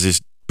as it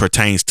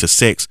pertains to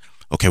sex.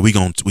 Okay, we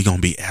gonna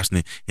be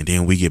abstinent, and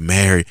then we get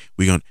married.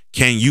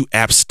 Can you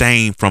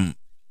abstain from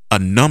a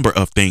number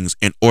of things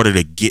in order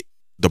to get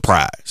the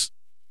prize?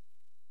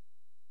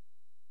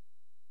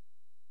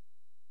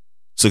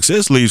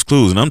 Success leaves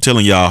clues, and I'm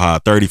telling y'all how a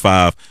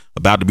 35,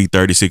 about to be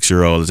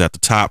 36-year-old is at the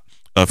top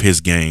of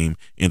his game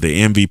in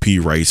the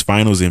MVP race,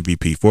 Finals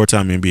MVP,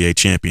 4-time NBA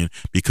champion,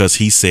 because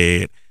he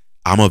said,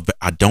 I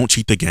don't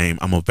cheat the game.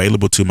 I'm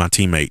available to my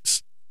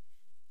teammates.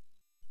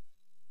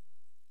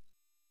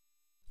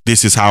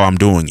 This is how I'm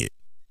doing it.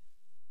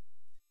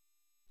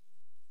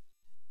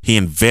 He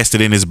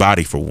invested in his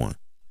body, for one.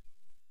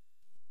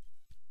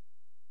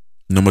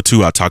 Number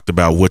two, I talked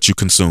about what you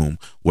consume.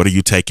 What are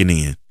you taking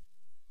in?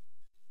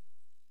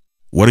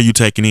 What are you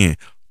taking in?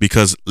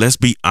 Because let's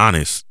be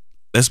honest.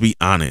 And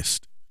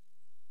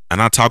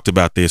I talked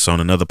about this on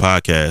another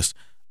podcast.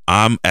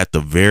 I'm at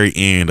the very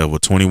end of a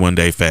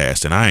 21-day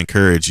fast, and I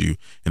encourage you.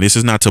 And this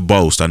is not to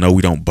boast. I know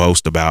we don't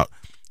boast about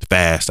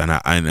fast, and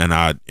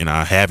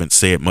I haven't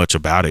said much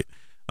about it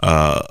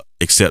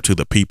except to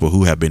the people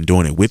who have been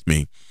doing it with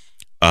me.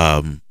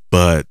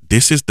 But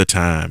this is the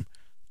time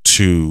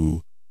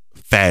to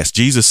fast.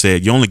 Jesus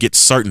said you only get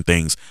certain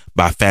things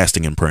by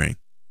fasting and praying.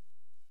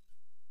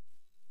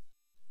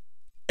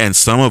 And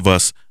some of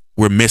us,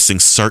 we're missing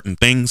certain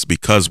things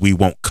because we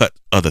won't cut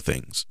other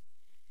things.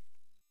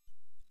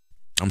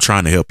 I'm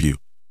trying to help you.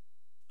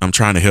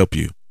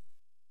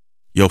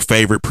 Your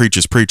favorite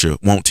preacher's preacher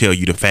won't tell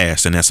you to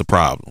fast, and that's a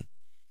problem.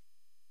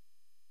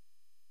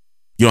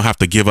 You don't have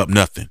to give up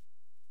nothing.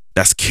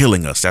 That's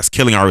killing us. That's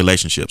killing our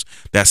relationships.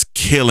 That's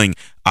killing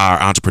our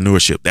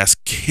entrepreneurship. That's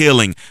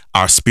killing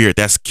our spirit.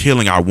 That's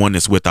killing our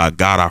oneness with our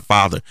God, our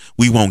Father.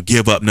 We won't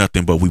give up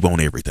nothing, but we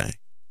want everything.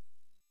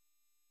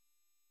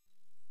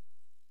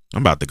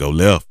 I'm about to go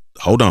left.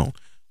 Hold on.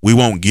 We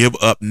won't give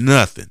up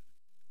nothing,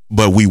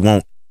 but we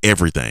want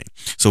everything.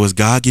 So it's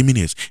God, give me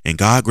this, and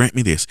God grant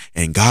me this,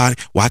 and God,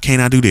 why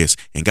can't I do this?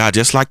 And God,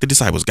 just like the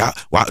disciples, God,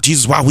 why,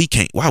 Jesus, why we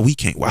can't?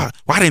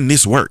 Why didn't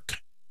this work?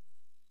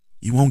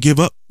 You won't give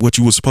up what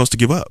you were supposed to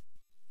give up,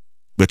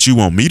 but you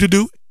want me to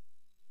do it?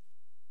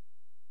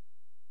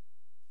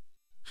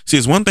 See,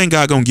 it's one thing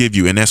God gonna give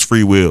you, and that's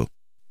free will.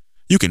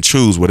 You can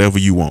choose whatever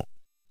you want,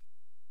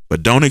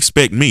 but don't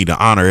expect me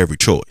to honor every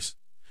choice.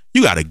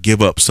 You got to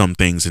give up some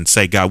things and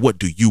say, God, what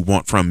do you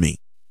want from me?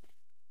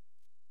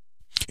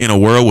 In a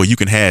world where you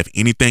can have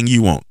anything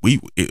you want,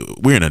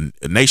 we're in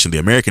a nation. The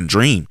American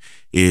dream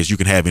is you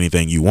can have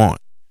anything you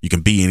want. You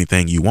can be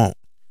anything you want.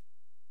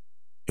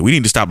 And we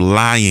need to stop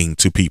lying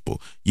to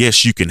people.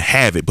 Yes, you can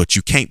have it, but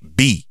you can't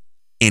be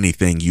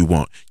anything you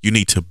want. You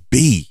need to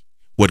be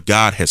what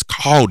God has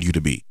called you to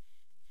be.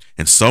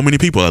 And so many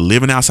people are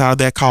living outside of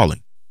that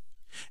calling,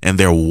 and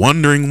they're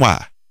wondering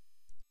why.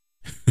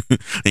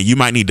 And you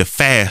might need to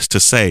fast to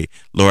say,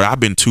 Lord, I've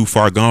been too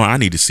far gone. I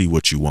need to see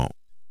what you want,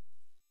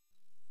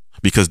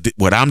 because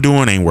what I'm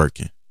doing ain't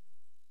working.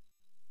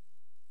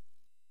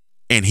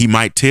 And he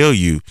might tell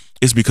you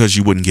it's because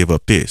you wouldn't give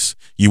up this.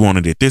 You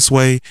wanted it this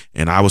way,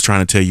 and I was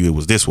trying to tell you it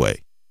was this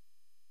way.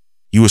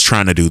 You was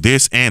trying to do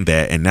this and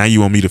that, and now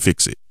you want me to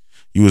fix it.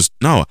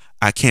 No,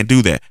 I can't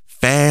do that.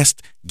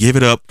 Fast, give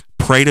it up,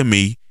 pray to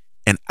me,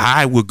 and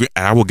I will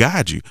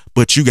guide you.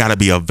 But you got to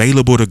be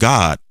available to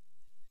God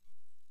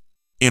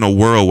in a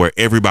world where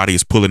everybody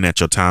is pulling at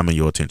your time and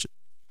your attention.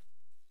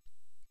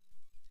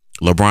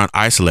 LeBron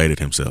isolated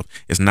himself.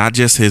 It's not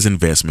just his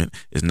investment.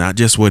 It's not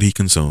just what he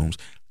consumes.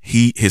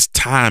 His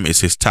time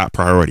is his top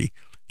priority.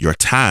 Your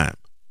time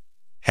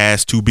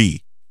has to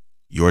be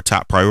your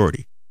top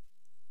priority.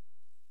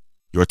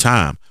 Your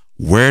time.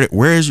 Where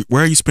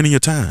are you spending your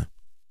time?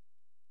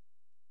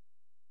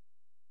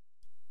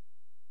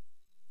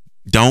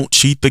 Don't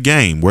cheat the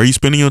game. Where are you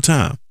spending your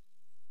time?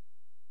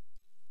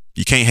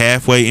 You can't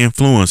halfway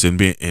influence and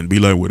be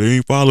like, well, they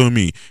ain't following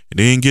me and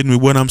they ain't getting me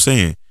what I'm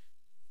saying.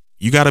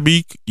 You gotta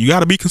be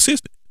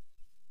consistent.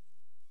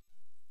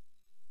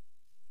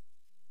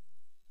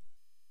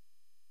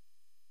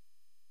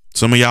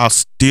 Some of y'all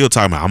still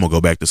talking about, I'm gonna go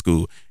back to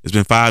school. It's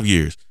been 5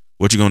 years.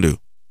 What you gonna do?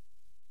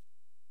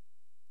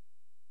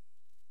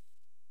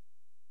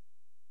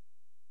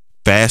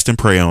 Fast and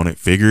pray on it.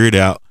 Figure it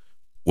out.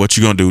 What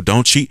you gonna do?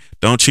 Don't cheat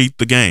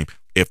the game.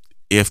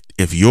 If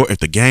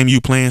the game you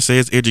playing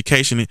says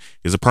education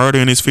is a priority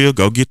in this field,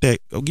 go get that.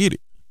 Go get it.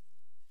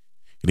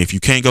 And if you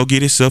can't go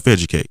get it,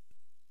 self-educate.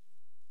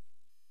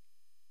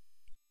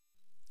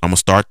 I'm gonna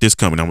start this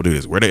company. I'm gonna do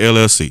this. Where the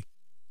LLC?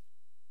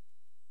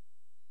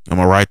 I'm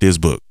gonna write this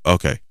book.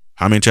 Okay.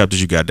 How many chapters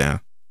you got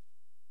down?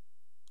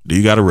 Do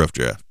you got a rough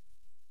draft?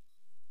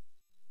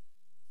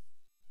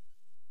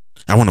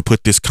 I want to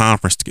put this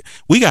conference together.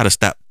 We got to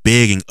stop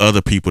begging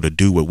other people to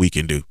do what we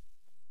can do.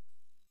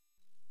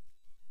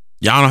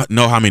 Y'all don't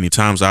know how many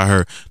times I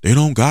heard they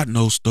don't got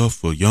no stuff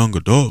for young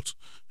adults,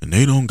 and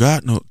they don't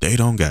got.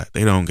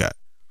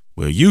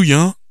 Well, you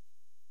young,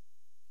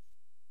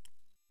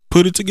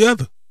 put it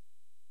together.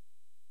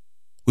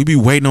 We be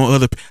waiting on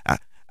other.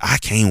 I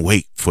can't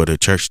wait for the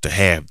church to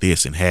have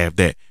this and have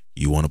that.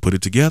 You want to put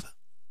it together?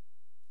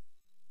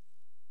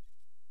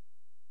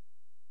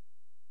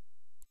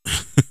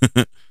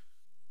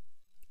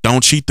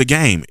 Don't cheat the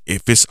game.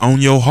 If it's on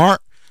your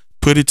heart,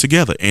 put it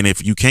together. And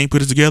if you can't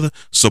put it together,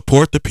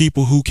 support the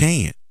people who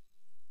can.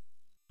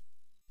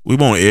 We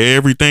want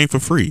everything for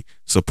free.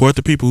 Support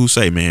the people who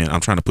say, man, I'm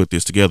trying to put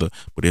this together,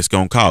 but it's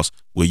going to cost.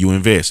 Will you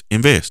invest?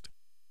 Invest.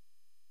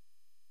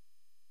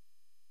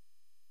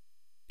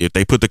 If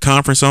they put the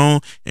conference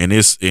on and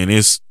it's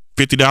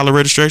 $50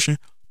 registration,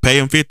 pay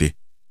them $50.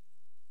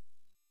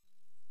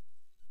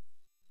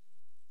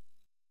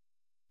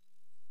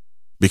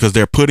 Because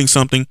they're putting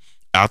something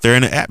out there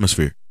in the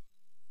atmosphere.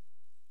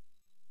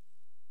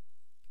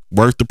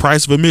 Worth the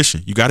price of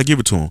admission. You got to give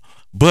it to them.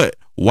 But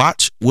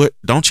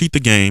don't cheat the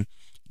game.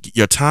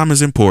 Your time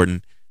is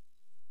important.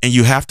 And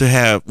you have to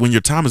have, when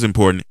your time is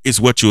important, it's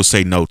what you'll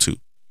say no to.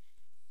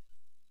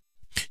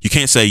 You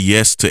can't say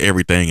yes to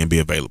everything and be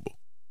available.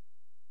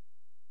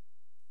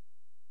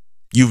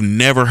 You've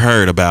never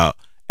heard about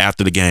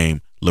after the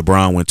game,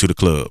 LeBron went to the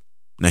club.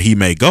 Now he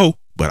may go,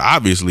 but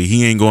obviously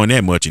he ain't going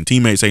that much and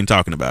teammates ain't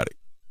talking about it.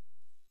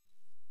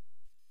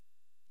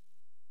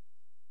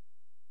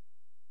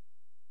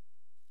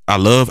 I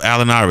love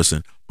Allen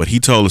Iverson, but he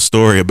told a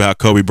story about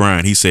Kobe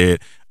Bryant. He said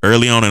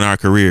early on in our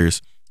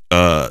careers,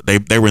 they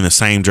were in the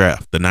same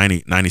draft, the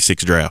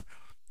 96 draft.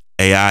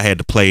 AI had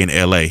to play in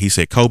LA. He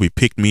said Kobe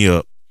picked me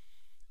up.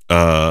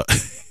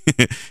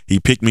 He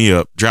picked me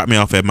up, dropped me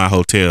off at my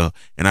hotel,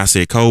 and I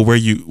said, Cole,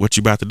 what you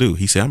about to do?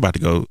 He said, I'm about to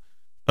go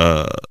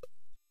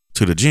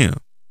to the gym.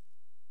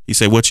 He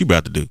said, what you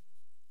about to do?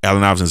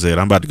 Allen Iverson said,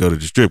 I'm about to go to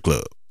the strip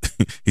club.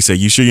 He said,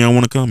 you sure you don't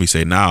want to come? He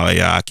said, no,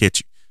 I'll catch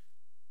you.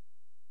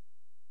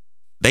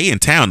 They in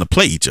town to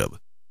play each other.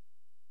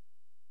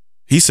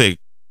 He said,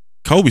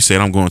 Kobe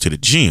said, I'm going to the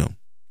gym.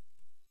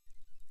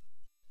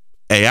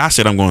 AI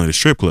said, I'm going to the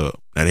strip club.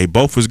 Now, they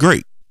both was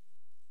great.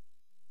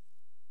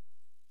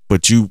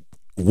 But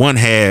one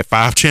had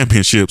 5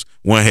 championships,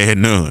 one had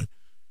none.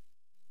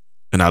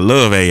 And I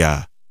love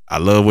AI. I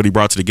love what he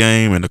brought to the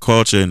game and the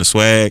culture and the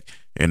swag.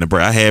 And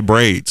I had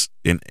braids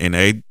in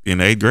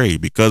 8th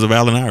grade because of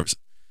Allen Iverson.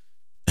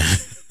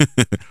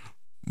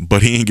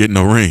 But he ain't getting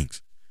no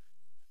rings.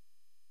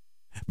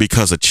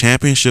 Because a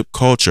championship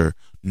culture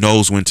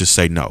knows when to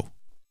say no.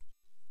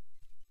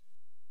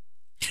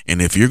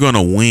 And if you're going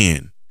to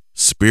win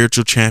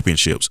spiritual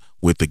championships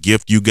with the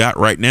gift you got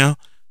right now,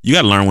 you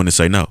got to learn when to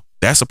say no.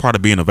 That's a part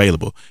of being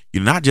available.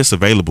 You're not just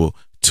available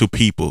to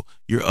people.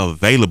 You're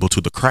available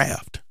to the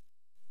craft.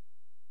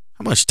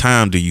 How much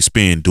time do you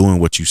spend doing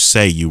what you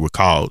say you were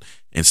called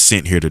and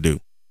sent here to do?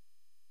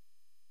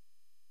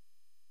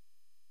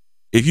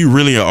 If you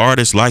really an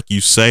artist like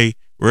you say,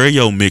 where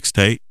your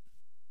mixtape?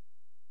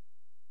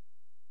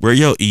 Where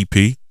your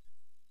EP?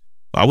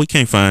 Why we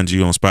can't find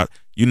you on spot?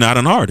 You're not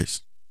an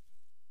artist.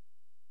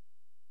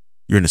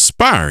 You're an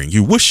aspiring.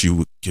 You wish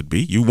you could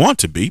be. You want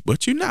to be,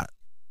 but you're not.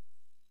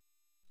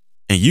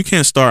 And you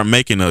can't start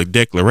making a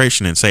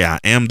declaration and say, I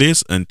am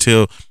this,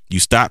 until you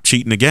stop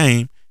cheating the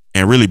game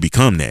and really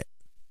become that.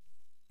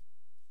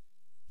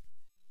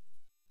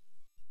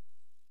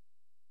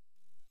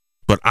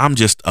 But I'm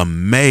just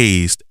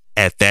amazed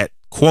at that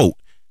quote.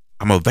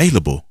 I'm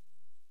available.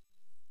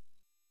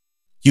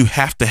 You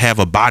have to have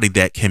a body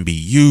that can be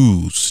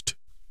used.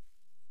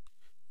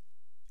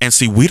 And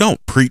see, we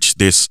don't preach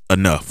this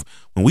enough.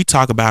 When we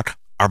talk about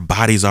our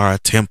bodies are a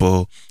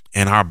temple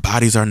and our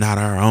bodies are not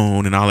our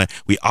own and all that,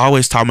 we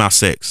always talk about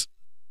sex.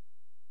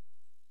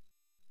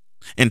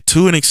 And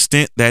to an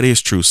extent, that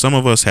is true. Some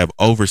of us have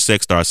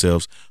oversexed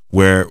ourselves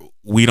where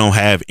we don't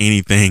have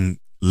anything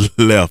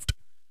left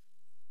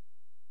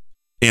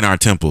in our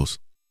temples.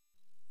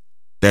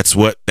 That's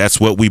what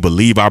we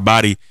believe our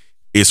body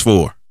is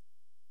for.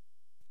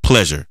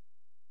 Pleasure.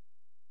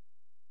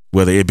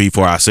 Whether it be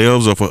for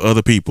ourselves or for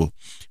other people.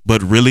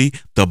 But really,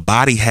 the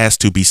body has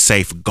to be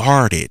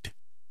safeguarded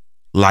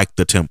like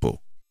the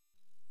temple.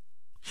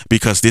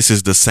 Because this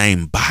is the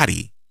same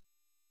body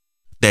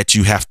that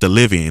you have to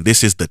live in.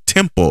 This is the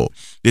temple.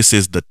 This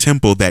is the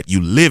temple that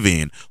you live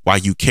in while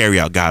you carry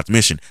out God's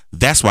mission.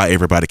 That's why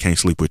everybody can't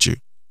sleep with you.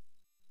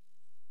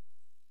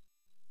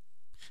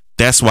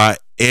 That's why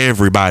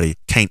everybody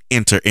can't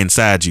enter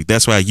inside you.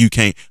 That's why you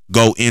can't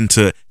go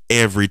into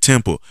every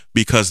temple,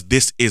 because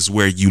this is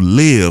where you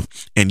live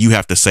and you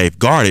have to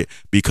safeguard it,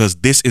 because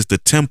this is the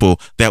temple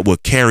that will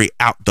carry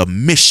out the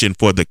mission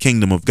for the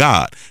kingdom of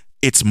God.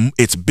 It's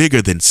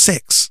bigger than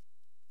sex.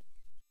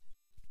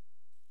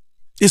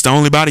 It's the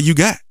only body you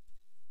got.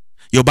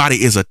 Your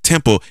body is a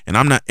temple, and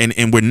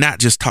and we're not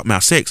just talking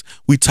about sex.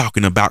 We're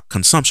talking about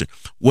consumption.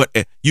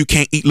 You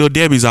can't eat Little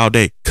Debbie's all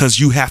day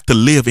because you have to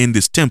live in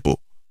this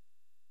temple.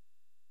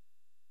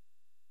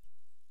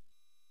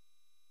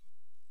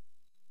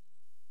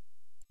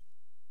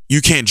 You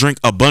can't drink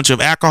a bunch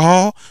of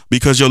alcohol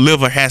because your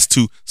liver has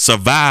to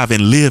survive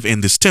and live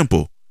in this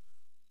temple.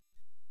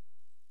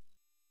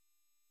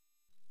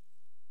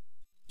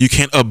 You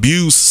can't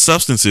abuse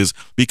substances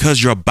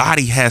because your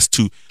body has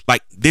to,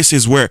 like, this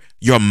is where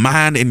your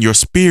mind and your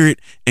spirit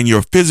and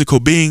your physical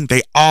being,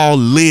 they all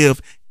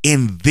live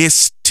in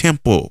this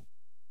temple.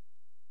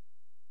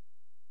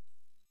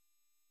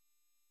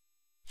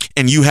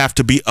 And you have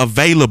to be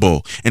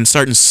available. And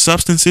certain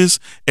substances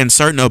and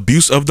certain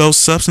abuse of those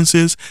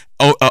substances,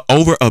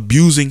 over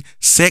abusing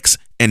sex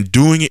and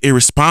doing it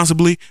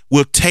irresponsibly,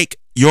 will take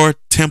your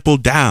temple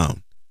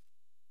down.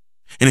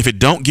 And if it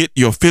don't get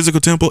your physical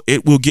temple,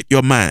 it will get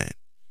your mind.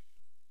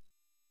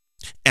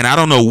 And I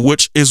don't know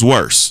which is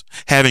worse,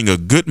 having a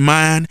good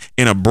mind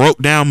in a broke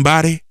down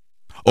body,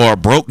 or a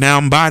broke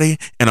down body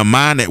and a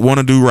mind that want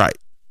to do right.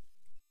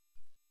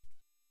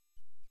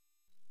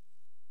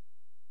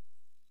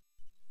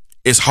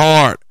 It's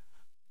hard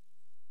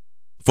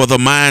for the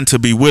mind to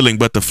be willing,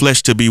 but the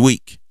flesh to be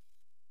weak.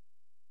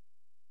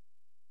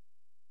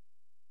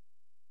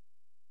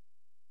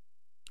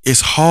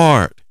 It's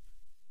hard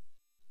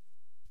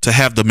to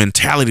have the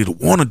mentality to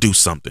want to do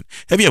something.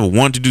 Have you ever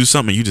wanted to do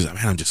something and you just,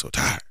 man, I'm just so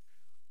tired?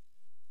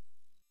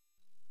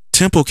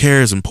 Temple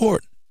care is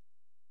important.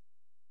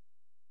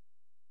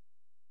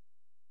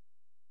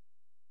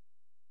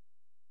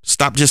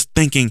 Stop just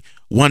thinking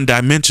one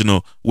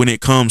dimensional when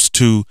it comes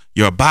to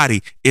your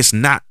body.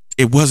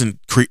 It wasn't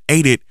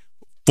created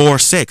for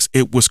sex.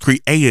 It was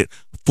created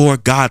for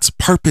God's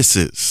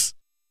purposes.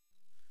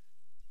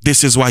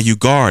 This is why you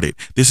guard it.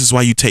 This is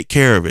why you take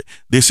care of it.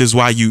 This is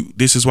why you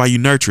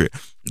nurture it.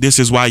 This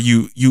is why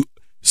you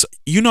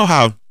know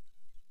how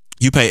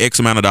you pay X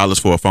amount of dollars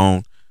for a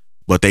phone,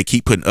 but they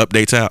keep putting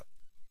updates out.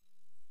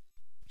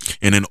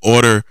 And in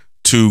order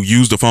to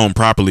use the phone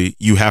properly,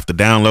 you have to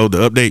download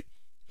the update.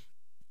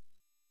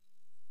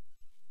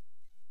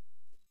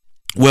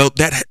 Well,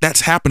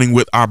 that's happening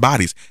with our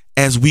bodies.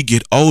 As we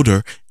get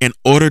older, in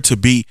order to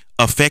be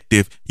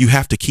effective, you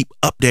have to keep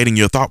updating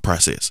your thought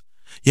process.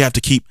 You have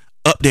to keep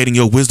updating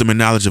your wisdom and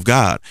knowledge of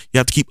God. You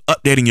have to keep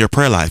updating your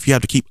prayer life. You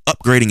have to keep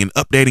upgrading and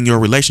updating your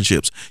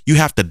relationships. You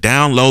have to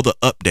download the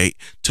update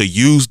to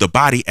use the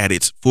body at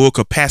its full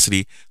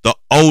capacity the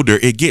older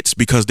it gets,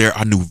 because there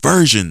are new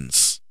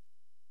versions.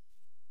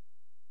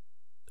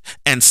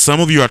 And some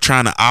of you are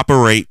trying to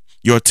operate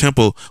your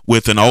temple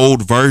with an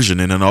old version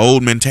and an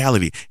old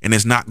mentality, and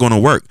it's not going to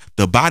work.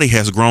 The body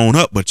has grown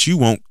up, but you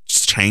won't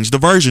change the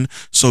version.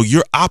 So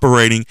you're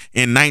operating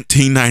in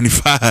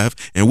 1995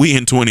 and we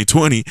in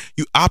 2020.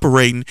 You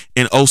operating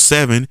in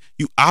 07.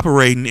 You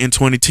operating in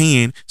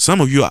 2010.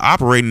 Some of you are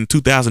operating in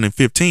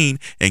 2015.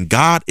 And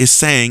God is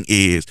saying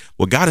is,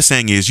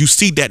 you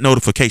see that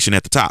notification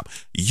at the top.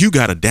 You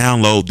got to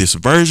download this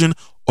version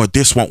or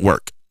this won't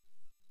work.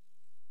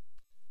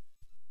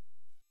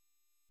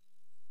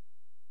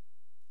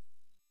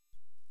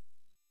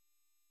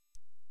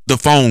 The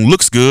phone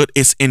looks good.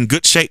 It's in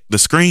good shape. The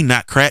screen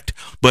not cracked,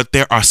 but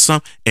there are some,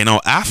 and on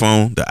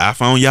iPhone, the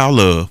iPhone y'all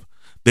love,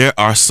 there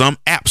are some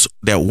apps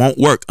that won't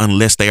work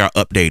unless they are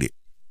updated.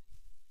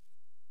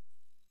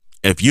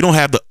 If you don't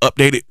have the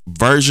updated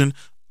version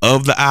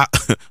of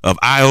of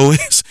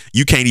iOS,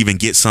 you can't even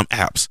get some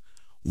apps.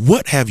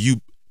 What have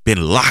you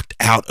been locked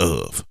out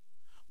of?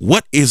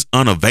 What is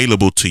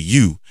unavailable to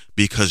you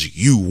because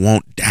you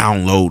won't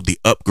download the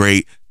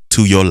upgrade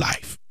to your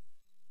life?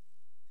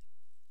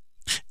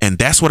 And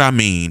that's what I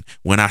mean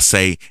when I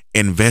say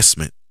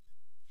investment.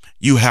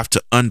 You have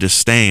to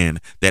understand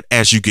that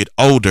as you get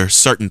older,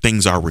 certain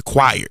things are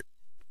required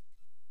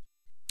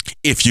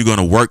if you're going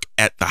to work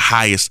at the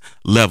highest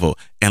level.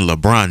 And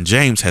LeBron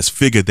James has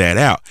figured that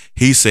out.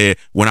 He said,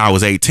 when I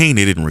was 18,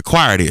 it didn't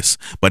require this.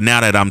 But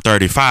now that I'm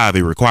 35,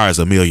 it requires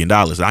 $1 million.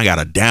 I got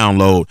to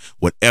download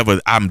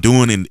whatever I'm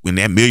doing in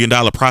that $1 million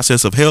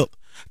process of health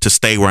to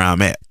stay where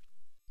I'm at.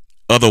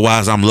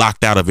 Otherwise, I'm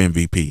locked out of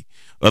MVP.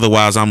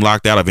 Otherwise, I'm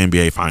locked out of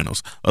NBA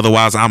finals.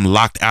 Otherwise, I'm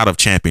locked out of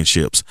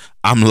championships.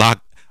 I'm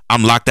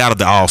locked out of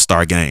the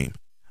All-Star game.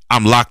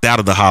 I'm locked out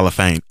of the Hall of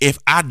Fame. If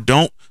I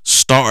don't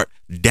start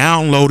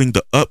downloading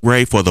the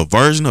upgrade for the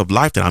version of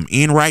life that I'm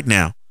in right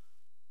now,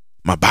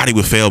 my body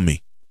will fail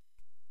me.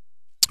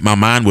 My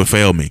mind will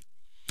fail me.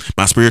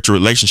 My spiritual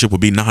relationship will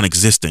be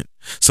non-existent.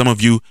 Some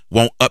of you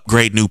won't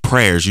upgrade new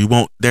prayers.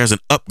 There's an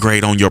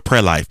upgrade on your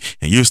prayer life.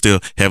 And you're still,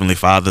 Heavenly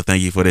Father,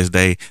 thank you for this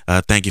day.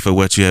 Thank you for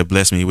what you have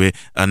blessed me with.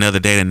 Another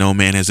day that no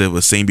man has ever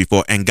seen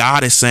before. And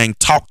God is saying,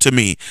 talk to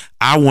me.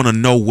 I want to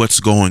know what's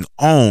going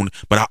on,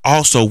 but I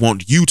also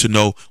want you to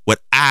know what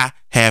I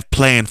have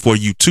planned for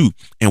you too.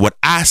 And what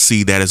I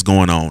see that is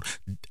going on.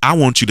 I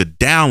want you to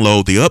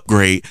download the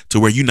upgrade to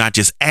where you're not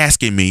just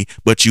asking me,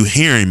 but you're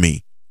hearing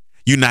me.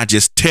 You're not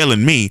just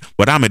telling me,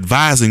 but I'm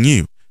advising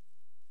you.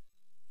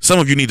 Some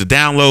of you need to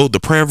download the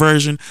prayer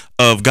version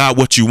of God,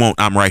 what you want,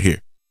 I'm right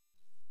here.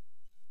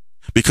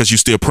 because you're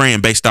still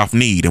praying based off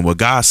need. And what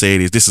God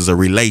said is this is a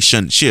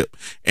relationship,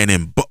 and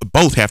then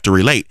both have to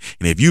relate.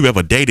 And if you've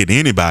ever dated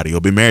anybody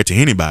or been married to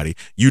anybody,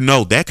 you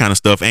know that kind of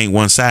stuff ain't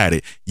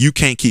one-sided. You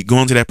can't keep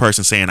going to that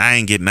person saying, I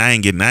ain't getting,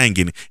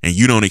 and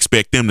you don't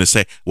expect them to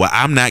say, well,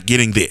 I'm not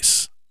getting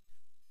this.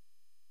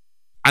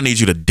 I need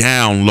you to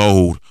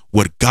download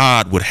what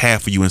God would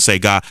have for you and say,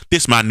 God,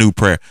 this is my new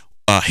prayer.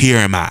 Here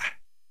am I.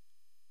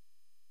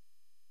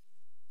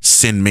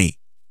 Send me.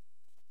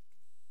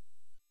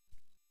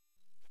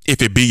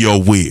 If it be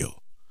your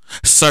will,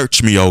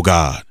 search me, oh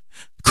God.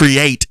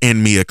 Create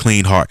in me a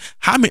clean heart.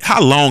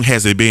 How long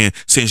has it been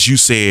since you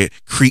said,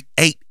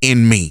 create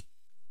in me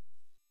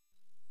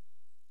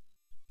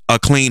a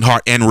clean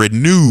heart and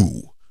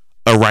renew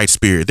a right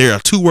spirit? There are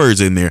two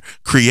words in there.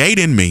 Create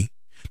in me.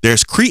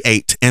 There's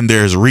create and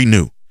there's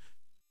renew.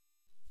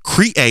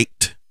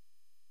 Create.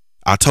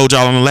 I told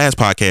y'all on the last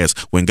podcast,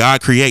 when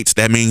God creates,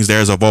 that means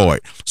there's a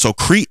void. So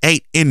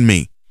create in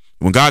me.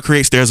 When God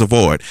creates, there's a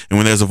void. And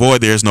when there's a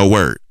void, there's no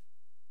word.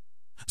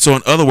 So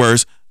in other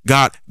words,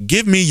 God,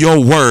 give me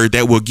your word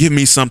that will give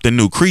me something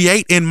new.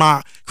 Create in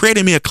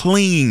me a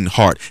clean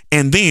heart,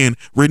 and then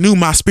renew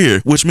my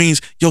spirit, which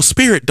means your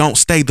spirit don't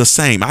stay the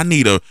same. I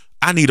need a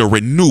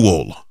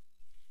renewal.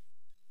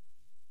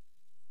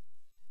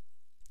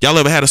 Y'all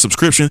ever had a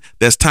subscription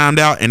that's timed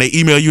out and they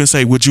email you and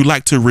say, would you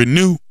like to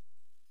renew?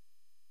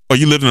 Or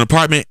you live in an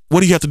apartment,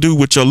 what do you have to do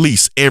with your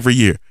lease every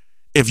year?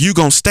 If you're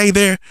going to stay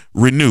there,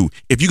 renew.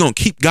 If you're going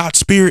to keep God's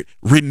spirit,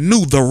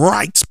 renew the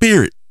right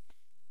spirit.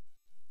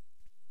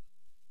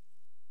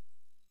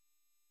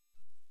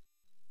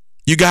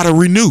 You got to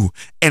renew.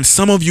 And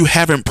some of you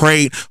haven't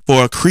prayed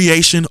for a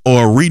creation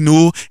or a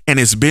renewal, and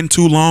it's been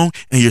too long,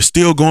 and you're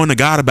still going to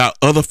God about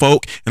other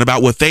folk and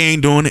about what they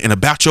ain't doing, and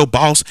about your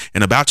boss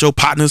and about your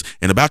partners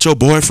and about your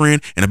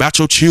boyfriend and about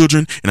your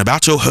children and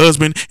about your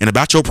husband and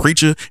about your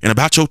preacher and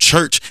about your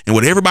church and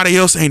what everybody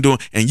else ain't doing.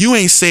 And you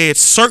ain't said,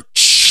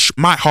 search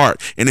my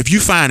heart. And if you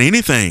find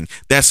anything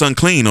that's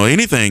unclean or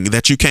anything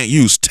that you can't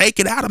use, take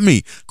it out of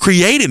me.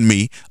 Create in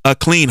me a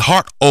clean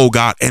heart, oh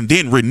God, and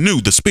then renew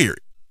the spirit.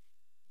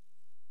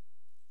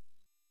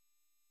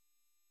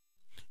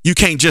 You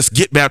can't just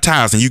get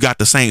baptized and you got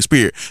the same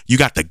spirit. You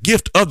got the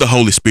gift of the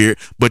Holy Spirit,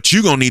 but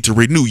you're going to need to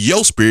renew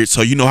your spirit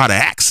so you know how to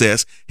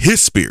access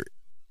his spirit.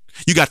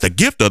 You got the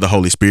gift of the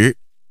Holy Spirit,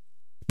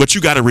 but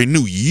you got to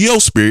renew your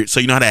spirit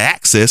so you know how to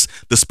access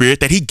the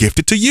spirit that he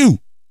gifted to you.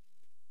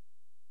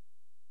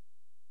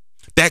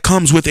 That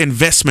comes with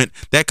investment.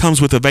 That comes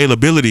with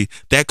availability.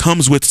 That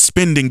comes with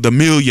spending the $1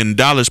 million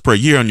per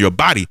year on your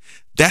body.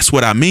 That's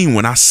what I mean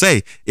when I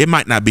say it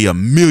might not be $1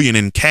 million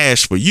in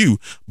cash for you,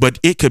 but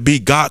it could be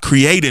God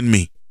creating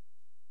me.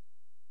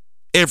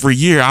 Every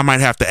year I might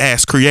have to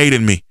ask, create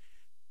in me.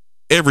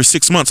 Every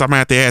 6 months I might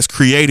have to ask,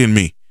 create in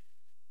me.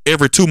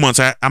 Every 2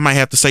 months I might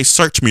have to say,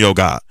 search me, oh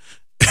God.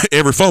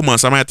 Every 4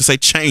 months I might have to say,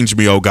 change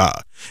me, oh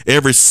God.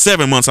 Every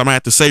 7 months I might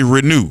have to say,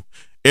 renew.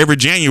 Every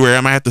January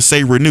I might have to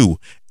say, renew.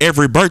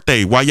 Every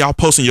birthday, while y'all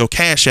posting your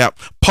Cash App,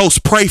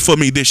 post, pray for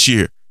me this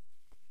year.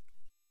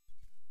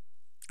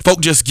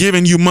 Folk just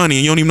giving you money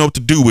and you don't even know what to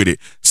do with it.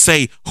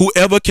 Say,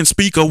 whoever can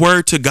speak a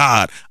word to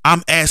God,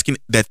 I'm asking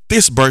that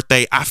this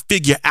birthday I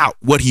figure out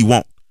what he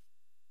wants.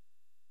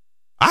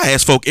 I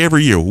ask folk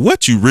every year,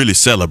 what you really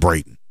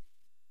celebrating?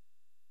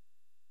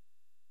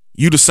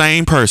 You the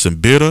same person,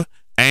 bitter,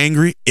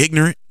 angry,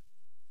 ignorant,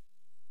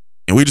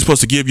 and we just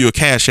supposed to give you a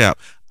Cash App.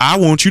 I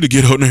want you to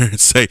get on there and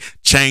say,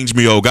 change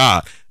me, oh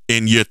God,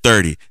 in year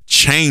 30.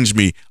 Change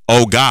me,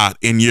 oh God,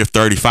 in year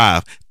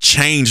 35.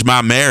 Change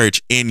my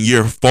marriage in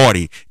year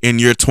 40, in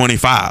year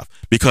 25,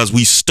 because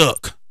we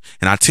stuck.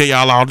 And I tell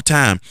y'all all the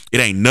time, it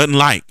ain't nothing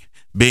like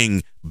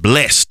being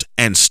blessed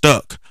and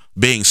stuck,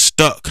 being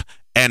stuck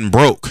and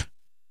broke,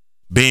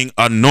 being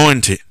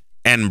anointed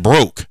and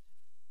broke,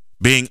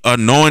 being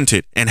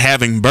anointed and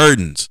having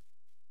burdens,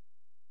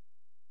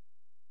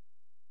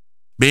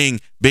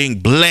 being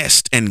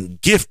blessed and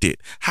gifted.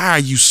 How are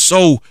you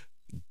so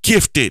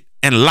gifted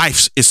and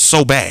life is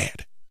so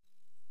bad?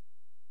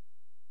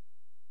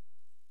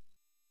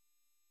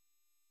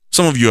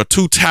 Some of you are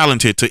too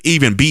talented to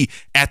even be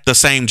at the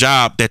same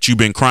job that you've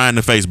been crying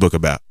to Facebook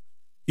about.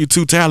 You're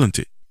too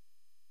talented.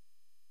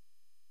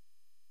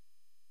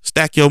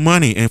 Stack your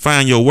money and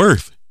find your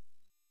worth.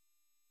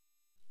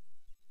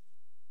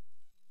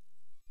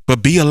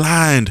 But be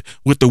aligned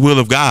with the will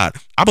of God.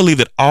 I believe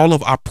that all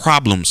of our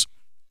problems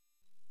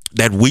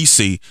that we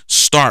see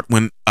start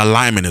when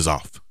alignment is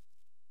off.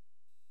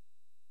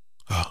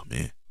 Oh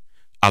man,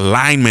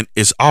 alignment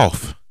is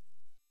off.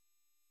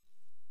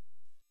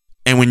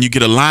 And when you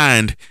get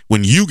aligned,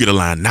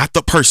 not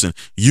the person,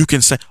 you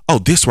can say, oh,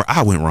 this is where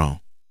I went wrong.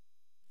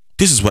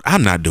 This is what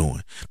I'm not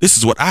doing. This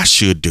is what I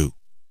should do.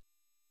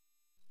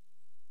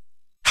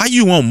 How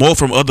you want more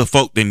from other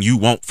folk than you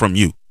want from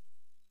you?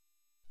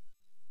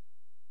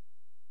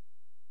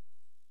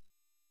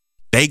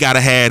 They got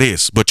to have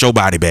this, but your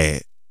body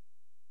bad.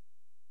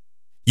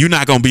 You're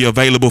not going to be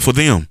available for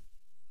them.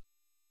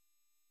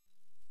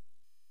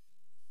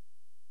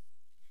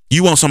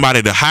 You want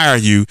somebody to hire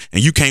you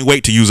and you can't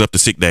wait to use up the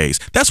sick days.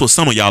 That's what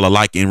some of y'all are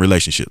like in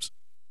relationships.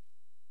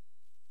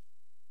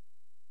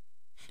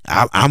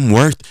 I'm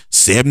worth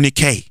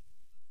 $70K.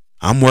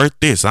 I'm worth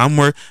this.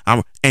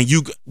 And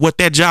you, what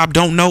that job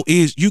don't know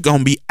is you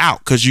gonna be out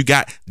because you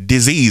got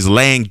disease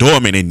laying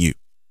dormant in you.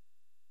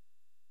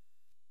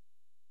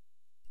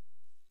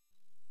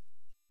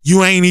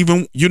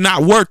 You're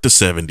not worth the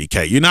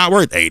 $70K. You're not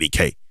worth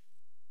 $80K.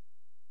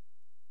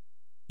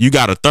 You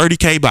got a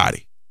 $30K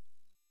body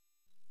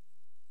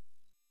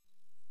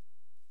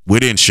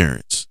with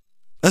insurance.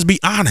 Let's be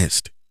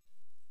honest.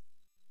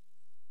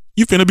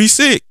 You finna be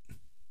sick.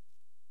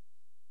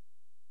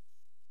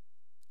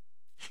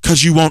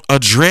 Because you won't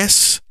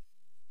address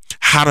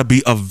how to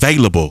be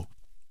available.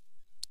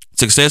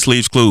 Success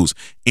leaves clues.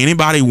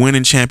 Anybody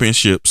winning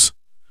championships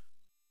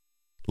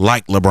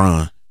like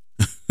LeBron,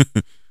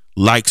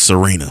 like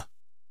Serena,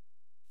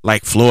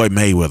 like Floyd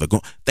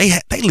Mayweather,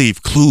 they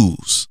leave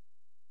clues.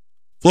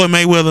 Floyd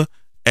Mayweather,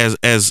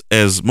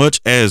 as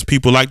much as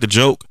people like to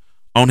joke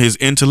on his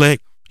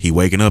intellect, he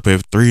waking up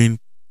at 3 and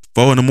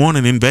 4 in the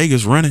morning in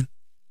Vegas running.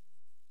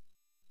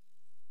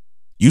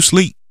 You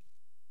sleep.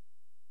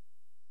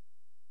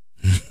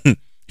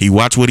 He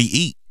watch what he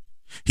eat.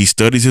 He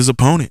studies his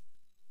opponent.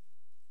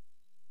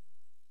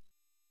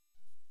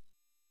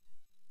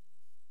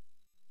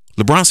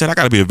 LeBron said, I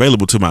got to be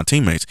available to my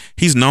teammates.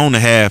 He's known to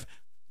have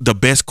the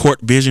best court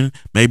vision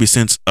maybe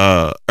since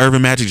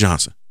Irvin Magic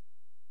Johnson,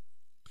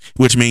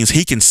 which means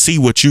he can see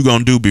what you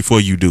gonna do before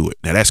you do it.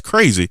 Now that's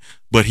crazy,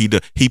 but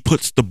he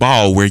puts the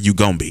ball where you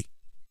gonna be.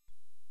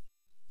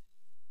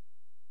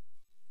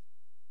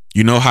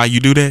 You know how you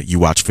do that? You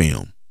watch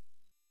film.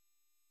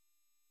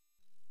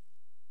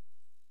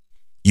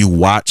 You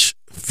watch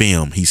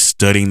film. He's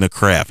studying the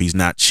craft. He's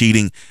not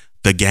cheating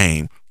the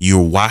game.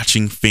 You're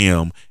watching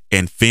film,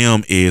 and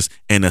film is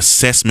an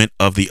assessment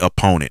of the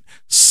opponent.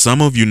 Some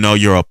of you know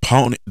your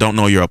opponent, don't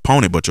know your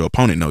opponent, but your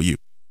opponent know you.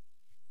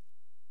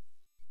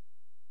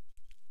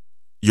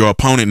 Your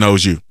opponent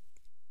knows you,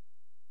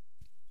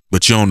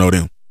 but you don't know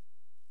them.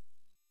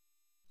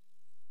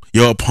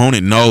 Your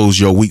opponent knows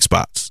your weak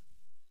spots,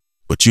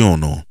 but you don't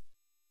know them.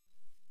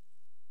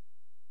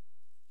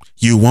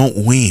 You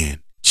won't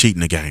win cheating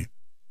the game.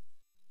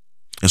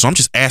 And so I'm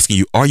just asking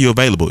you, are you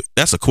available?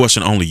 That's a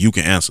question only you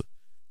can answer.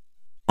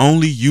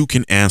 Only you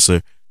can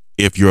answer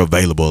if you're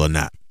available or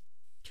not.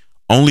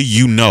 Only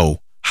you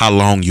know how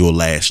long you'll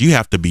last. You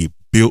have to be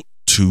built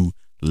to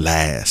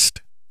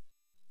last.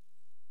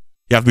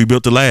 You have to be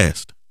built to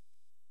last.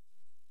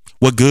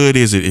 What good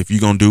is it if you're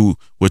going to do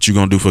what you're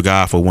going to do for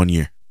God for 1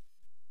 year?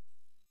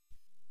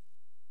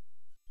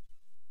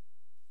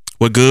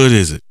 What good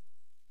is it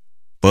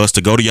for us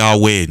to go to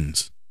y'all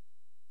weddings?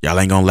 Y'all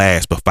ain't going to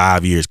last but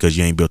 5 years because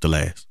you ain't built to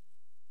last.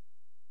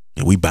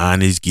 And we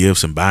buying these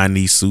gifts and buying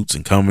these suits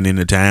and coming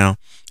into town,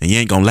 and you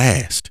ain't going to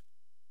last.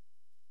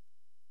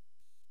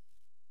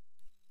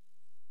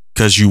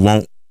 Because you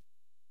won't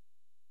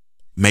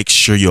make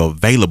sure you're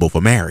available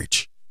for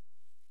marriage.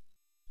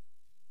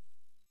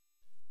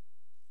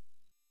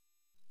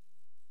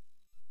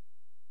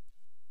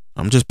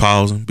 I'm just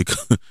pausing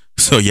because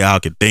so y'all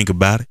can think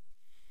about it.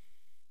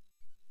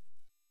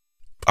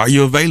 Are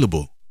you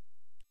available?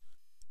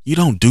 You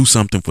don't do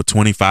something for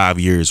 25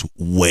 years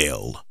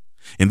well.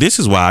 And this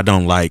is why I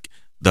don't like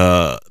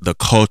the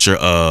culture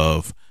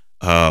of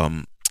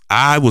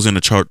I was in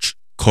a church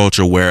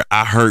culture where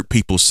I heard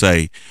people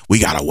say, we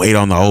got to wait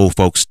on the old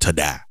folks to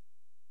die.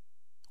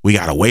 We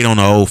got to wait on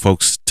the old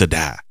folks to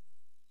die.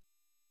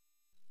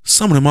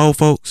 Some of them old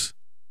folks,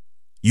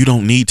 you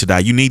don't need to die.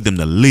 You need them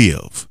to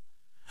live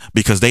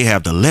because they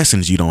have the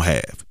lessons you don't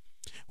have.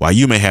 While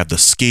you may have the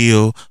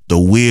skill, the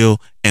will,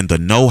 and the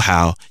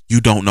know-how, you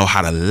don't know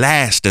how to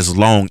last as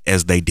long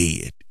as they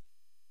did.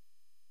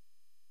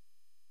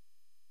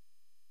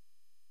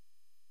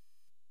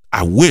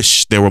 I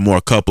wish there were more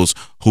couples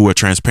who were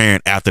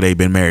transparent after they've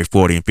been married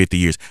 40 and 50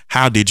 years.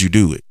 How did you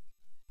do it?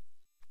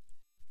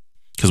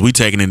 Because we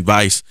taking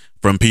advice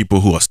from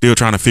people who are still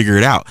trying to figure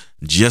it out,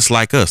 just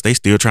like us. They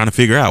still trying to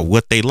figure out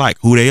what they like,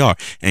 who they are.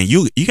 And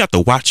you got to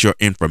watch your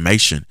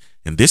information.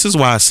 And this is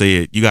why I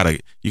said you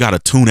gotta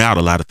tune out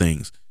a lot of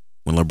things.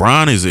 When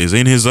LeBron is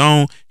in his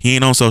zone, he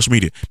ain't on social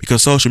media,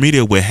 because social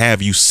media will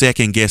have you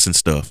second guessing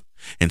stuff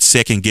and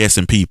second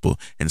guessing people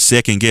and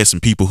second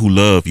guessing people who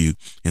love you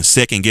and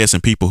second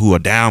guessing people who are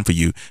down for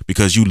you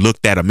because you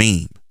looked at a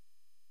meme.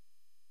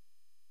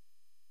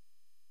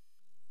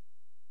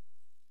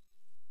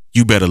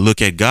 You better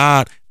look at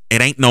God.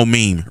 It ain't no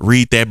meme.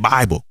 Read that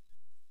Bible.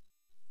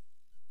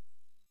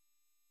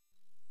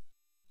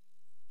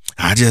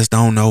 I just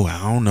don't know. I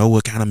don't know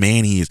what kind of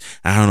man he is.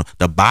 I don't know.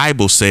 The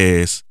Bible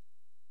says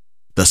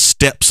the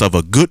steps of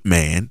a good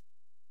man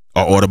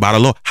are ordered by the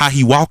Lord. How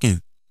he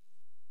walking?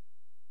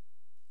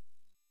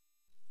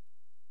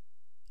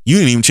 You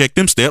didn't even check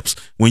them steps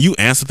when you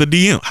answered the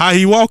DM. How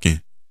he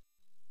walking?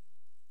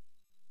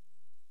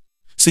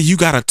 See, you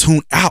got to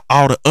tune out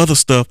all the other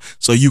stuff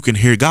so you can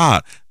hear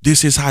God.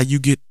 This is how you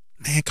get,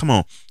 man, come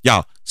on.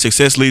 Y'all,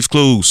 success leaves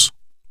clues.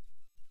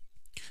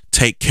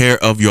 Take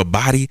care of your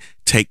body,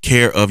 take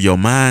care of your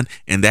mind,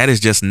 and that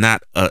is just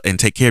not, and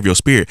take care of your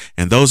spirit.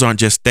 And those aren't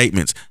just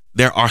statements.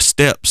 There are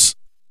steps.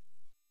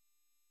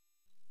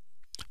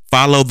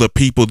 Follow the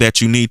people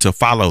that you need to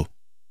follow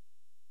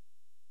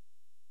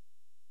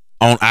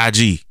on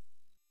IG.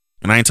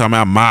 And I ain't talking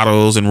about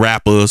models and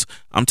rappers.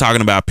 I'm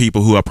talking about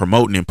people who are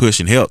promoting and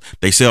pushing health.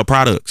 They sell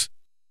products.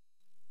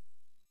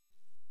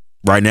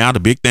 Right now, the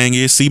big thing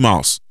is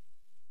CMOS.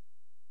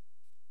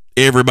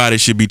 Everybody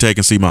should be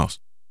taking CMOS.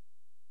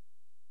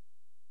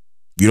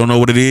 If you don't know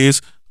what it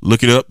is,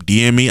 look it up,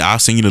 DM me. I'll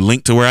send you the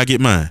link to where I get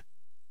mine.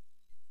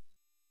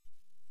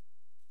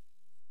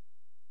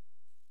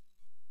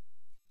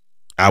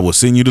 I will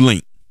send you the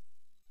link.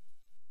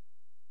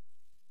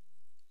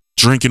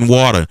 Drinking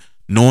water,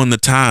 knowing the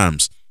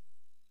times,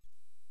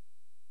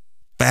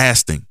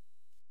 fasting.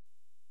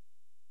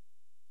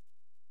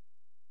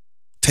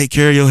 Take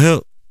care of your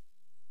health.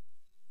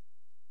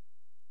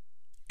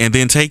 And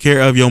then take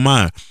care of your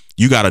mind.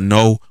 You got to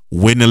know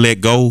when to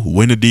let go,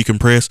 when to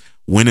decompress,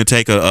 when to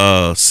take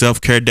a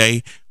self-care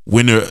day,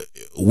 when to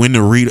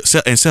read.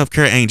 And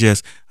self-care ain't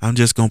just, I'm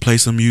just going to play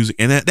some music.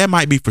 And that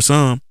might be for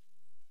some.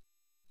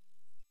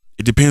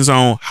 It depends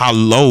on how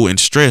low and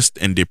stressed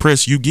and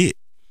depressed you get.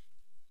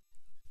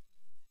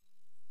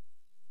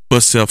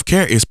 But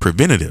self-care is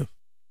preventative,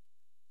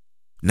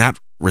 not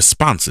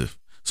responsive.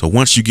 So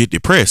once you get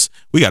depressed,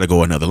 we got to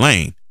go another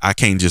lane. I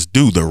can't just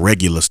do the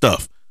regular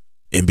stuff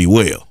and be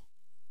well.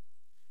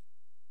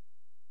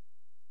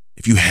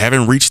 If you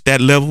haven't reached that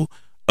level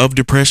of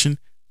depression,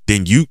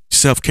 then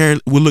self-care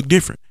will look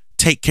different.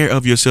 Take care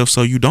of yourself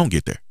so you don't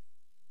get there.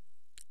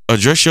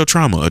 Address your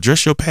trauma,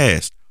 address your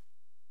past.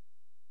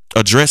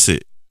 Address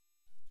it.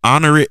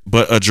 Honor it,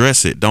 but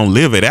address it. Don't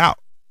live it out.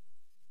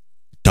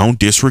 Don't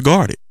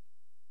disregard it.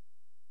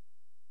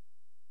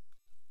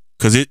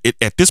 Because it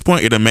at this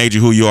point, it'll made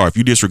you who you are. If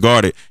you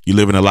disregard it, you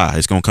live in a lie.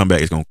 It's going to come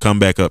back. It's going to come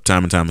back up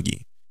time and time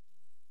again.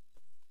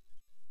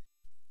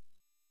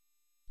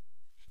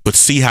 But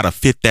see how to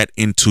fit that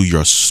into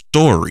your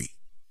story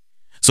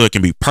so it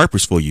can be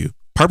purposeful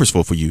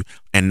for you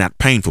and not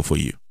painful for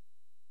you.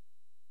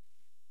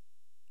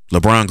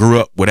 LeBron grew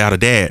up without a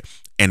dad,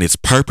 and it's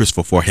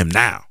purposeful for him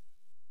now.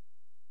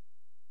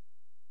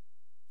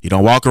 He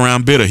don't walk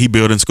around bitter. He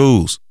building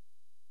schools.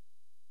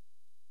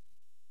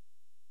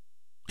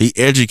 He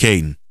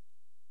educating.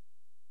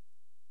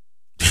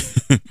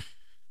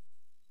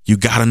 You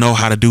got to know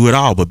how to do it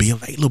all, but be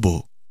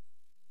available.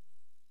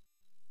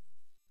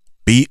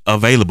 Be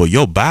available.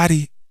 Your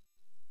body,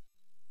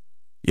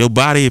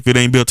 if it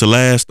ain't built to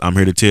last, I'm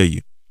here to tell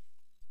you.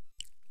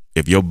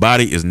 If your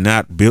body is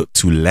not built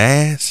to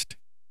last,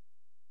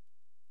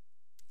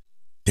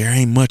 there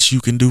ain't much you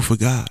can do for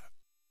God.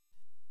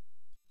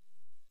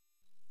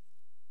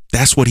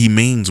 That's what he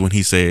means when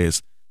he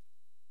says,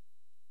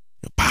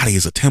 your body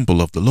is a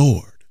temple of the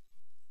Lord.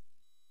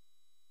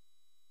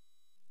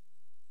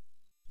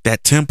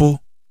 That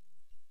temple,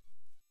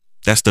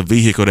 that's the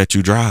vehicle that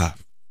you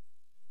drive.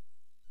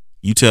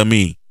 You tell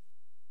me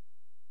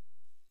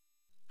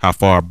how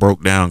far a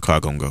broke down car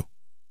gonna go.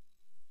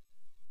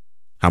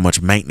 How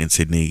much maintenance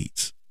it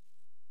needs.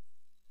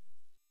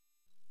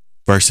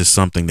 Versus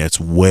something that's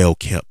well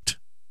kept.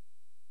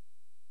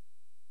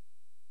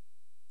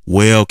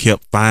 Well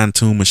kept,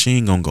 fine-tuned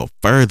machine gonna go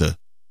further.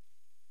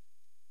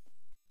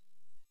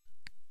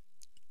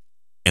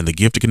 And the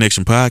Gift to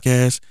Connection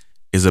podcast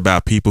is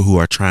about people who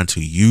are trying to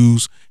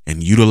use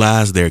and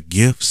utilize their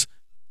gifts.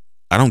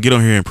 I don't get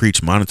on here and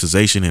preach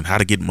monetization and how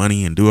to get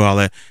money and do all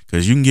that,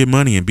 because you can get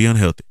money and be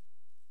unhealthy.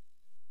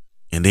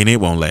 And then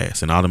it won't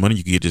last. And all the money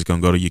you get is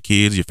going to go to your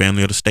kids, your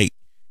family, or the state.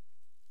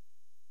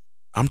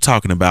 I'm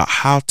talking about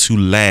how to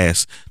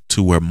last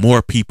to where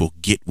more people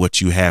get what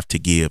you have to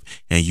give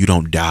and you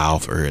don't die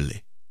off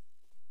early.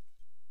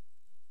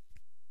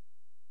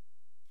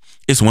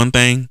 It's one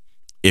thing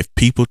if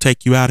people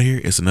take you out of here.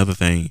 It's another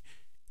thing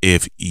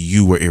if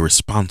you were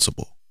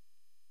irresponsible.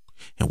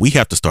 And we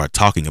have to start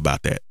talking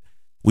about that.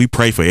 We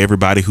pray for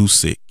everybody who's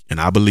sick, and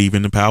I believe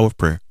in the power of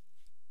prayer.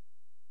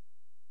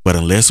 But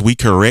unless we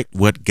correct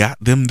what got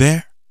them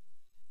there,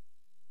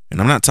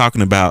 and I'm not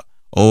talking about,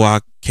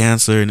 our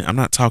cancer, and I'm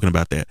not talking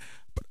about that,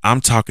 but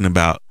I'm talking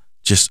about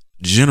just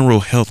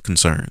general health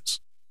concerns.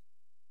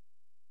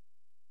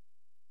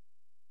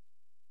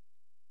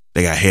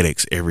 They got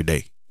headaches every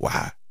day.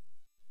 Why?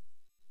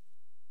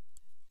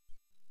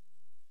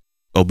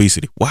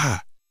 Obesity. Why?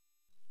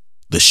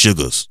 The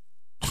sugars.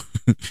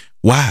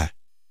 Why?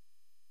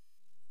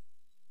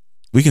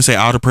 We can say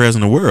all the prayers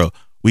in the world.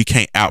 We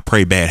can't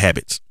outpray bad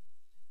habits.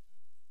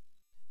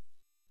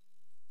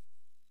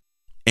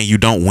 And you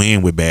don't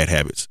win with bad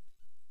habits.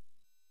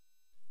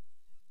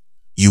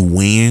 You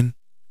win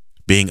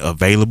being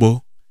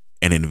available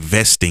and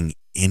investing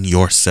in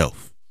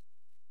yourself.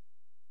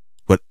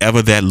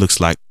 Whatever that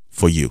looks like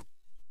for you.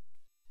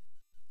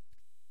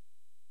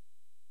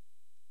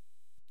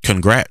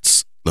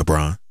 Congrats,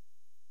 LeBron.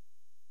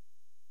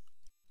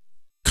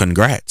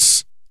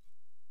 Congrats,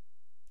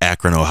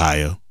 Akron,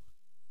 Ohio.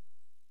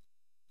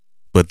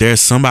 But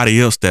there's somebody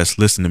else that's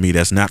listening to me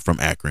that's not from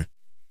Akron.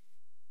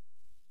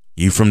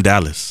 You from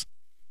Dallas.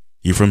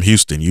 You from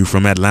Houston. You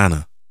from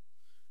Atlanta.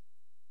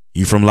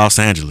 You from Los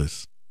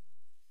Angeles.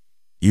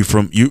 You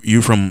from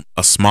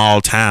a small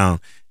town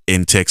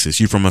in Texas.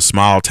 You from a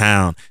small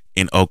town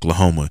in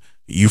Oklahoma.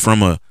 You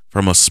from a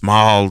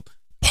small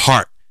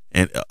part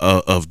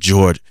of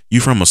Georgia. You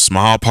from a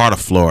small part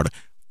of Florida.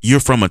 You're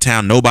from a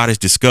town nobody's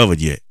discovered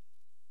yet.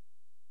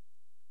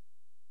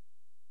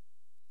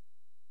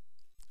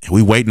 And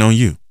we waiting on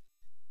you.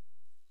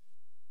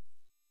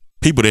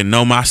 People didn't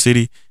know my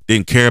city,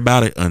 didn't care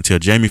about it until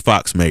Jamie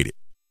Foxx made it.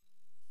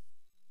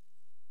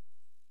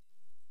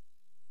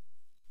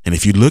 And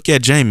if you look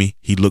at Jamie,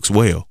 he looks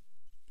well.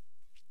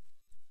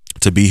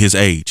 To be his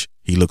age,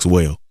 he looks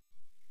well.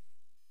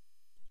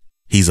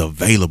 He's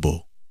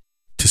available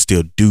to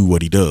still do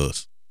what he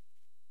does.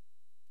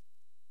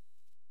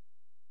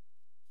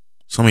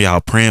 Some of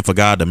y'all praying for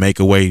God to make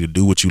a way to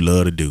do what you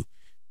love to do.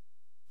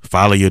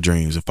 Follow your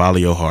dreams and follow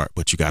your heart,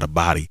 but you got a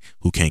body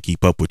who can't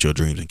keep up with your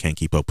dreams and can't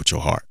keep up with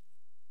your heart.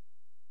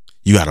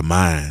 You got a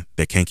mind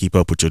that can't keep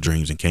up with your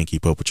dreams and can't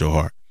keep up with your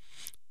heart.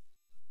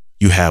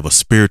 You have a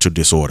spiritual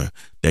disorder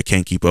that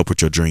can't keep up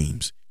with your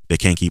dreams. They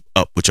can't keep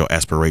up with your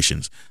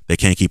aspirations. They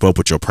can't keep up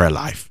with your prayer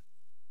life.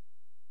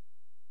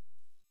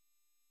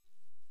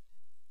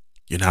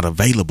 You're not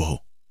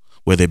available,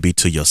 whether it be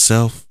to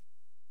yourself,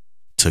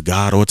 to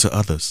God, or to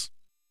others.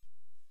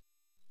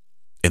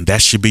 And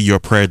that should be your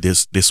prayer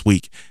this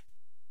week.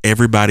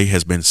 Everybody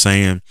has been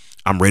saying,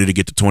 I'm ready to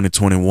get to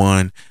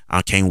 2021.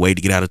 I can't wait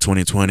to get out of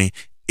 2020.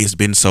 It's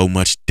been so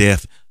much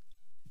death.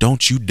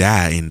 Don't you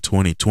die in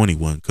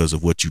 2021 because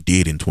of what you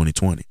did in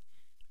 2020.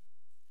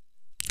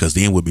 Because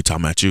then we'll be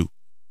talking about you.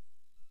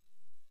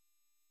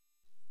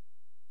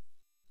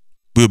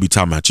 We'll be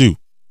talking about you.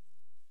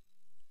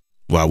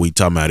 While we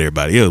talking about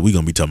everybody else, we're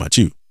going to be talking about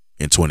you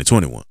in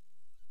 2021.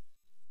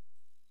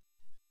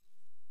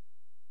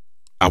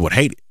 I would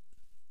hate it.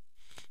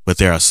 But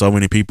there are so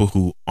many people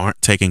who aren't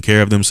taking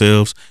care of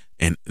themselves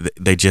and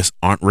they just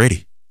aren't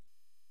ready.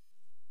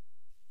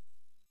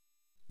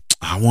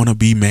 I want to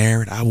be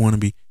married. I want to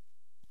be.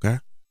 Okay.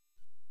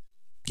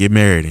 Get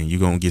married and you're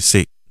going to get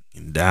sick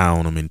and die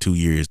on them in 2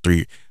 years, 3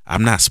 years.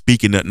 I'm not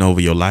speaking nothing over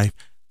your life.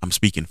 I'm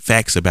speaking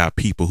facts about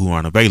people who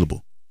aren't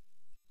available.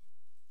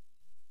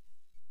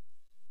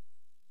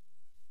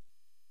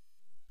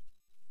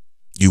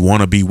 You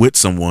want to be with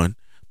someone,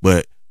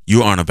 but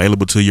you aren't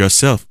available to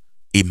yourself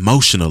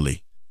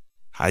emotionally.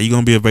 How are you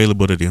going to be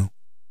available to them?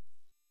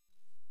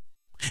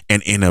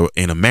 And in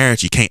a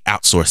marriage, you can't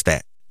outsource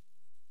that.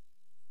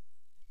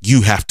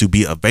 You have to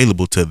be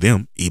available to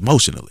them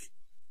emotionally.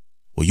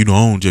 Well, I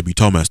don't just be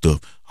talking about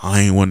stuff. I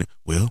ain't want to.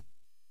 Well,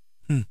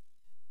 you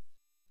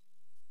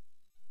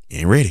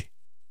ain't ready.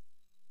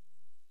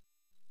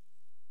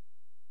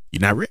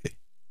 You're not ready.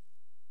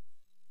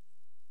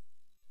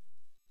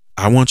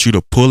 I want you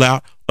to pull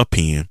out a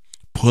pen,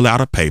 pull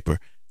out a paper,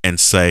 and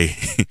say,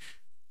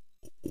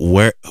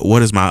 what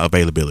is my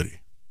availability?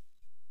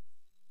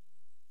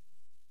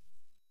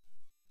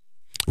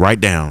 Write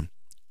down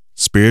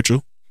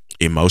spiritual,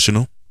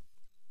 emotional,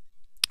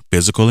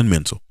 physical, and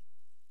mental.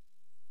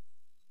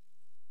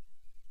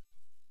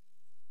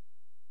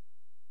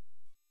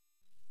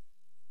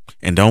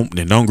 And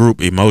don't group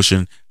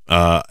emotion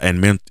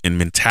and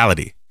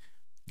mentality.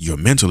 Your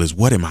mental is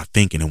what am I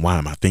thinking and why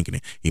am I thinking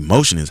it?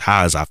 Emotion is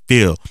how do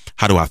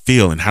I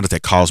feel and how does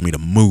that cause me to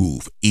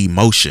move?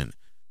 Emotion.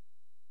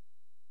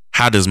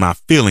 How does my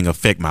feeling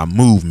affect my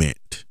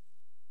movement?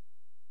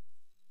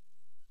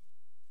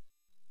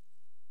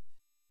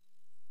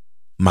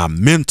 My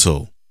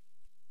mental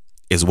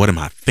is what am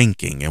I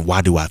thinking and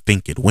why do I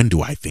think it? When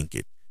do I think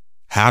it?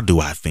 How do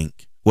I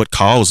think? What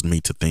caused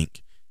me to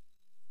think?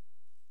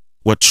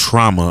 What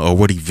trauma or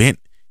what event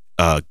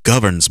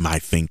governs my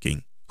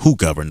thinking? Who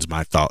governs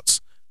my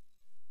thoughts?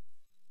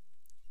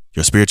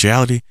 Your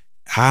spirituality,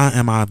 how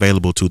am I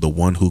available to the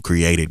one who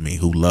created me,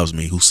 who loves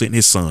me, who sent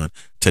his son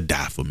to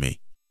die for me?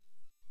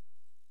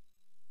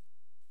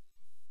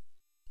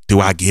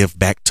 Do I give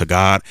back to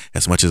God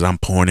as much as I'm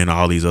pouring in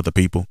all these other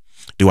people?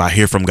 Do I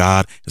hear from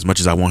God as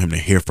much as I want him to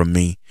hear from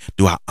me?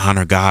 Do I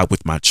honor God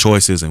with my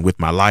choices and with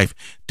my life?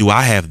 Do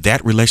I have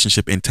that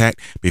relationship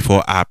intact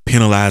before I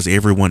penalize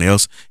everyone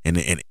else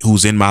and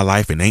who's in my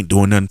life and ain't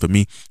doing nothing for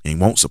me and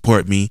won't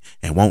support me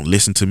and won't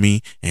listen to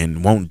me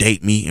and won't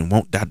date me and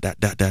won't ...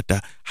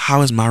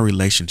 How is my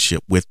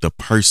relationship with the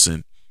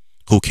person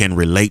who can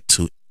relate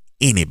to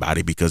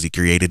anybody because he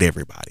created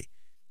everybody?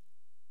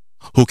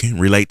 Who can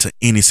relate to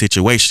any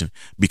situation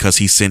because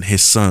he sent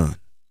his son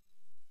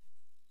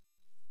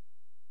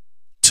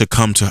to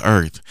come to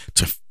earth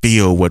to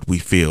feel what we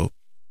feel?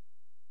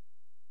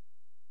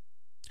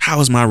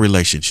 How is my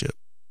relationship?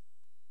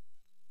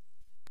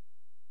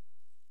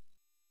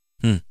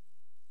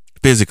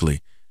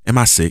 Physically, am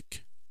I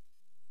sick?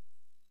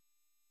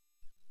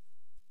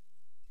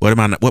 What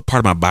part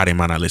of my body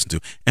am I not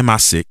listening to? Am I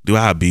sick? Do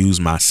I abuse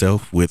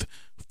myself with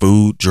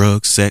food,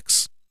 drugs,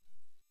 sex?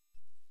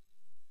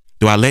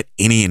 Do I let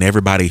any and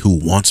everybody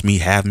who wants me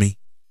have me?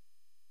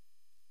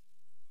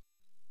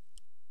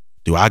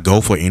 Do I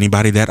go for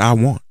anybody that I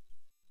want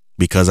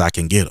because I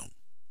can get them?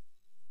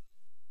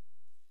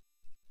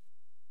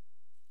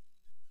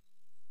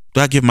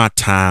 Do I give my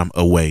time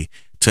away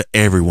to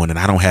everyone and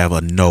I don't have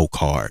a no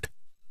card?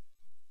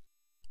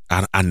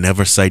 I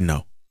never say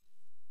no.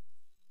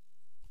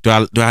 Do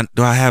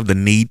I have the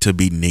need to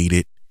be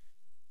needed?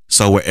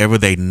 So wherever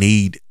they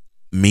need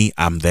me,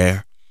 I'm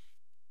there,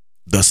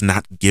 thus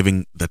not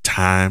giving the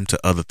time to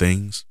other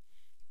things.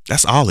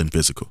 That's all in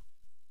physical.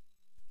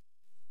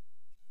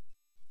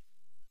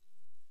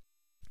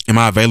 Am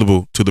I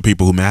available to the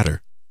people who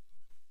matter?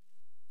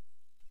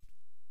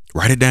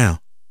 Write it down.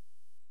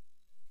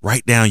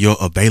 Write down your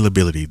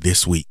availability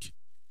this week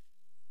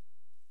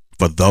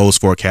for those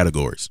 4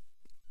 categories.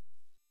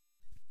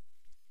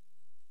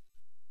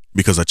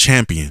 Because a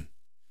champion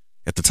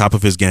at the top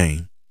of his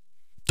game,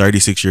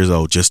 36 years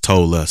old, just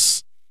told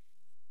us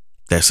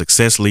that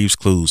success leaves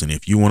clues. And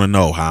if you want to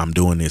know how I'm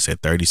doing this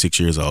at 36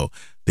 years old,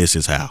 this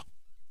is how.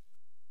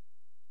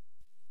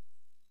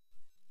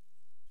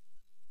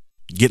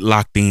 Get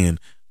locked in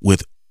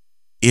with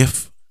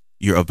if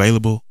you're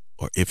available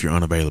or if you're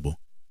unavailable,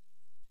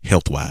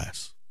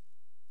 health-wise.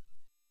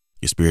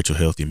 Your spiritual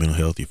health, your mental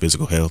health, your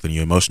physical health, and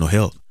your emotional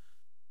health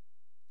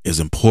is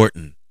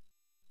important.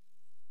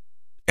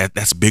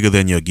 That's bigger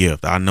than your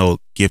gift. I know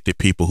gifted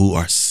people who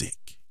are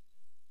sick.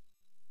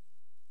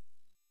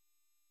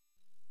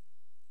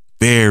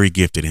 Very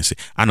gifted and sick.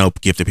 I know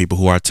gifted people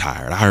who are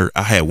tired.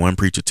 I had one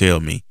preacher tell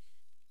me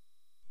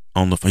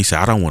on the phone, he said,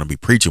 I don't want to be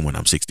preaching when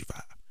I'm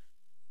 65.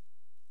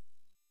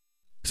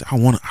 He said, I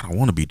don't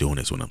want to be doing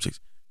this when I'm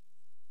 60.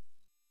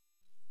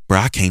 Bro,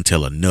 I can't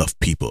tell enough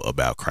people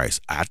about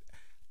Christ.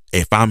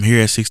 If I'm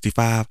here at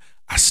 65,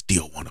 I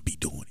still want to be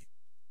doing it.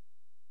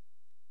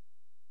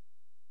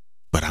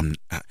 But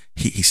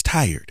he's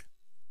tired.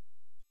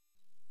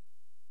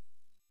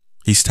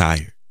 He's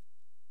tired.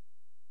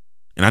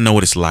 And I know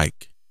what it's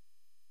like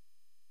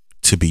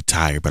to be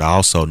tired, but I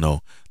also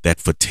know that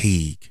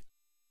fatigue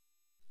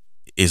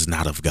is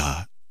not of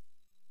God.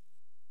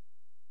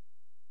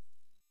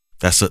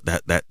 That's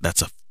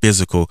a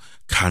physical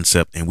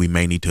concept, and we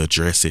may need to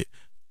address it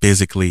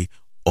physically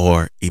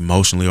or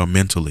emotionally or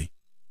mentally.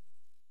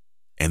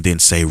 And then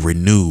say,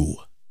 renew.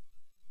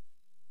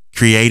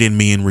 Create in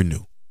me and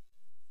renew.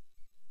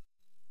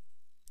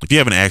 If you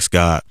haven't asked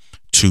God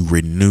to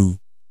renew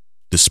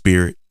the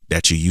spirit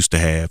that you used to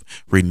have,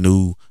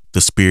 renew the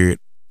spirit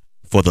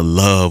for the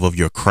love of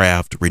your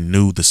craft,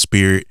 renew the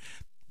spirit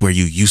where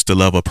you used to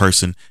love a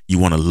person, you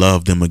want to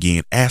love them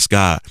again. Ask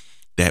God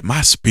that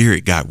my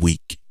spirit got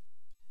weak.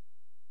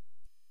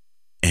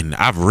 And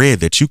I've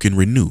read that you can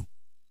renew.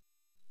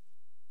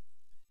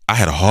 I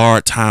had a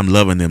hard time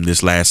loving them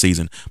this last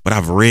season, but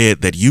I've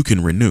read that you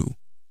can renew,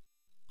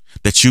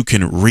 that you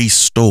can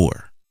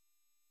restore.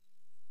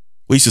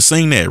 We used to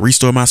sing that,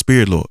 restore my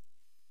spirit, Lord.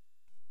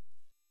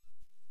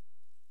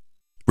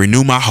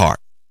 Renew my heart.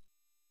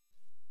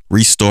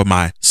 Restore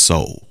my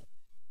soul.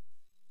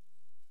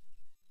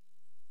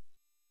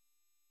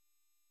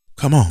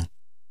 Come on.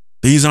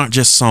 These aren't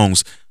just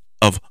songs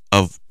of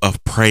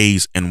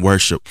praise and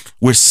worship.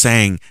 We're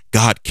saying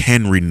God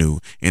can renew.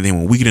 And then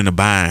when we get in a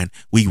bind,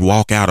 we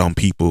walk out on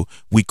people.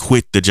 We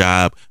quit the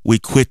job. We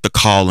quit the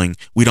calling.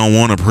 We don't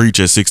want to preach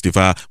at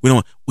 65.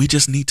 We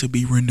just need to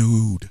be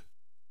renewed.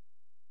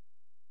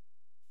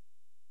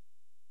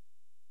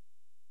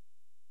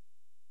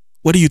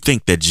 What do you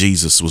think that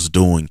Jesus was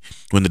doing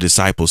when the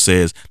disciples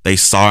says they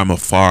saw him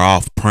afar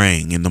off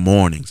praying in the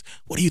mornings?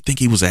 What do you think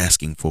he was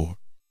asking for?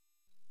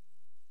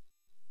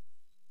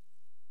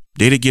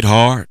 Did it get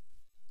hard?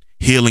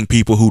 Healing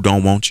people who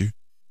don't want you?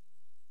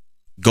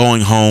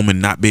 Going home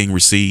and not being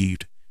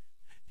received?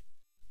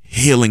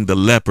 Healing the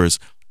lepers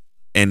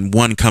and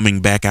one coming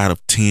back out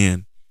of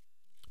 10?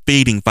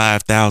 Feeding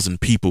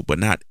 5,000 people, but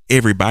not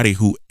everybody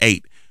who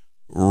ate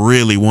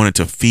really wanted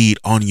to feed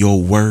on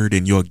your word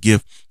and your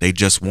gift. They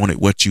just wanted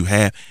what you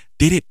have.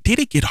 Did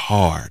it get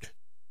hard?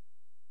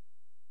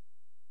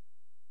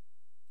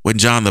 When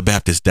John the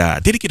Baptist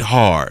died, did it get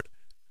hard?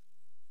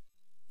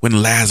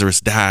 When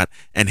Lazarus died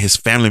and his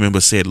family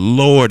members said,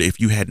 Lord, if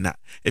you hadn't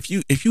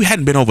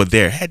been over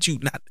there, had you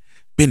not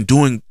been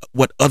doing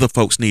what other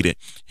folks needed,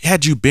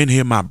 had you been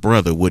here, my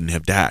brother wouldn't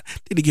have died.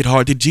 Did it get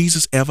hard? Did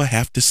Jesus ever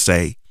have to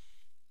say,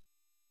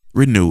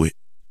 renew it?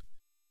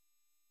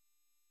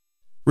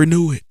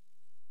 Renew it.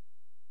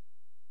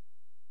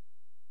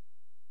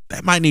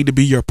 That might need to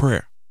be your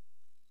prayer.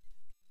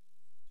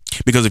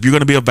 Because if you're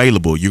going to be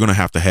available, you're going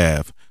to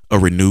have a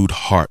renewed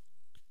heart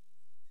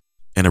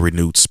and a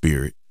renewed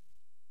spirit.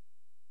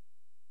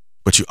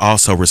 But you're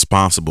also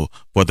responsible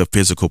for the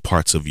physical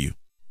parts of you.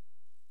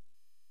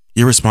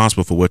 You're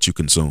responsible for what you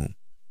consume.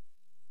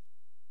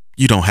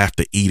 You don't have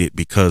to eat it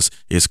because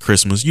it's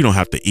Christmas. You don't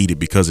have to eat it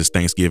because it's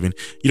Thanksgiving.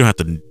 You don't have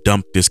to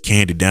dump this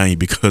candy down you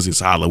because it's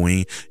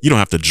Halloween. You don't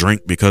have to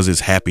drink because it's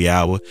happy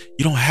hour.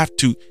 You don't have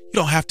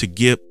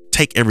to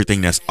take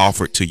everything that's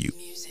offered to you.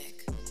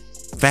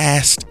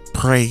 Fast,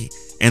 pray,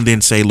 and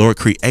then say, Lord,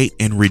 create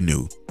and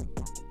renew.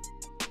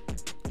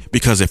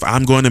 Because if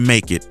I'm going to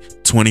make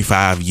it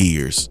 25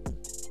 years,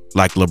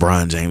 like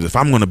LeBron James, if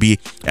I'm going to be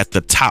at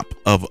the top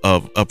of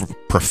a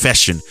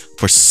profession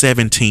for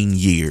 17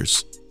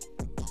 years,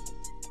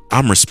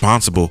 I'm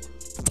responsible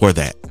for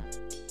that.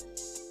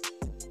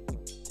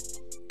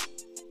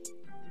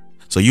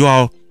 So you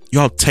all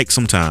take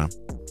some time.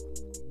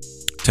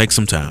 Take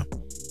some time.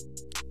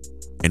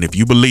 And if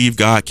you believe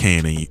God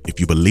can, and if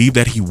you believe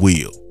that he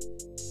will,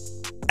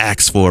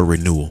 ask for a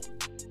renewal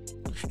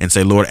and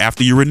say, Lord,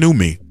 after you renew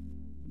me,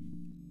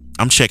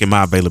 I'm checking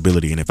my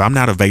availability. And if I'm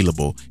not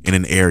available in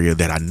an area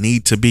that I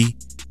need to be,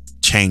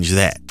 change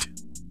that.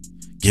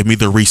 Give me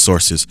the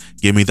resources.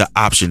 Give me the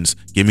options.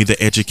 Give me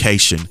the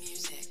education.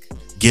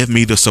 Give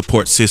me the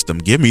support system.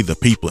 Give me the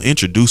people.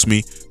 Introduce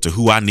me to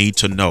who I need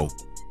to know,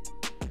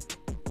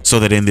 so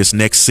that in this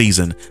next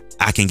season,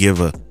 I can give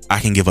a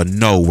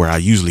no where I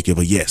usually give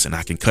a yes, and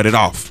I can cut it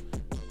off.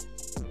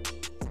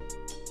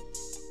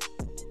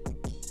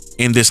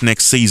 In this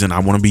next season, I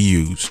want to be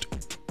used,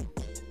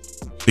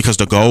 because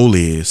the goal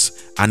is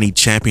I need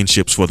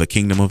championships for the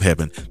kingdom of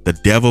heaven. The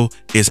devil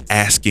is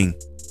asking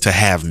to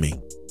have me.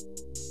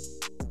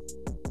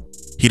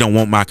 He don't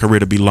want my career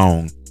to be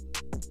long.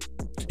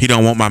 He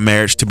don't want my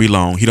marriage to be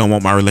long. He don't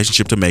want my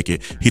relationship to make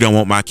it. He don't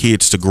want my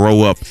kids to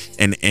grow up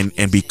and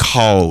be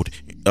called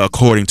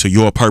according to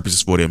your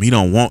purposes for them. He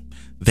don't want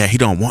that. He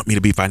don't want me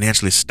to be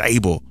financially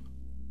stable.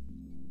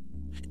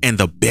 And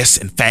the best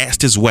and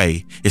fastest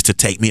way is to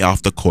take me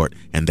off the court.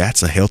 And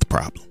that's a health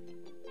problem.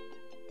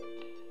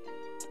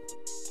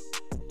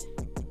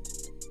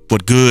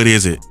 What good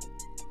is it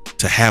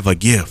to have a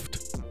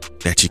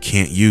gift that you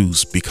can't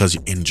use because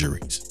of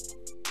injuries?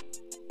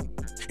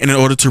 And in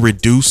order to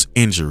reduce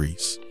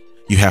injuries,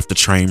 you have to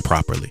train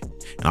properly.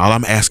 And all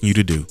I'm asking you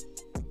to do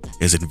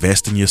is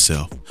invest in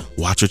yourself.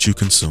 Watch what you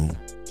consume.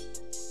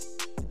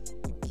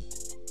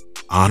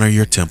 Honor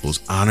your temples,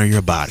 honor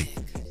your body,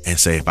 and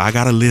say, if I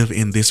got to live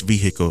in this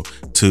vehicle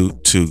to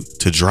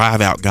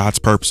drive out God's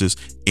purposes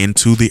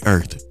into the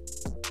earth,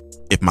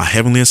 if my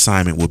heavenly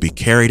assignment will be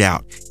carried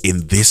out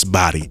in this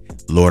body,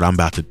 Lord, I'm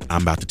about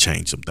to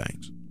change some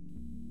things.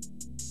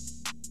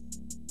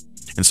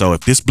 And so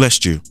if this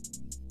blessed you,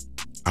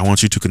 I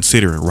want you to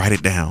consider it, write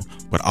it down,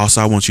 but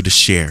also I want you to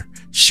share.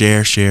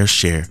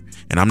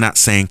 And I'm not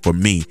saying for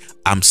me,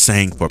 I'm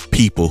saying for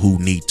people who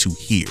need to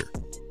hear.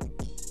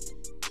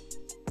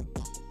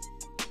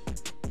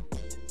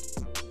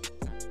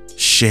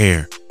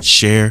 Share,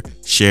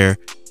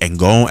 and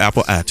go on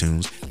Apple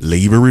iTunes,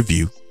 leave a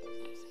review,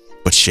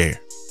 but share.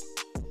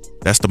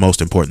 That's the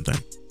most important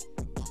thing.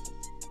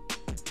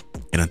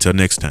 And until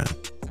next time,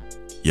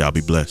 y'all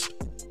be blessed.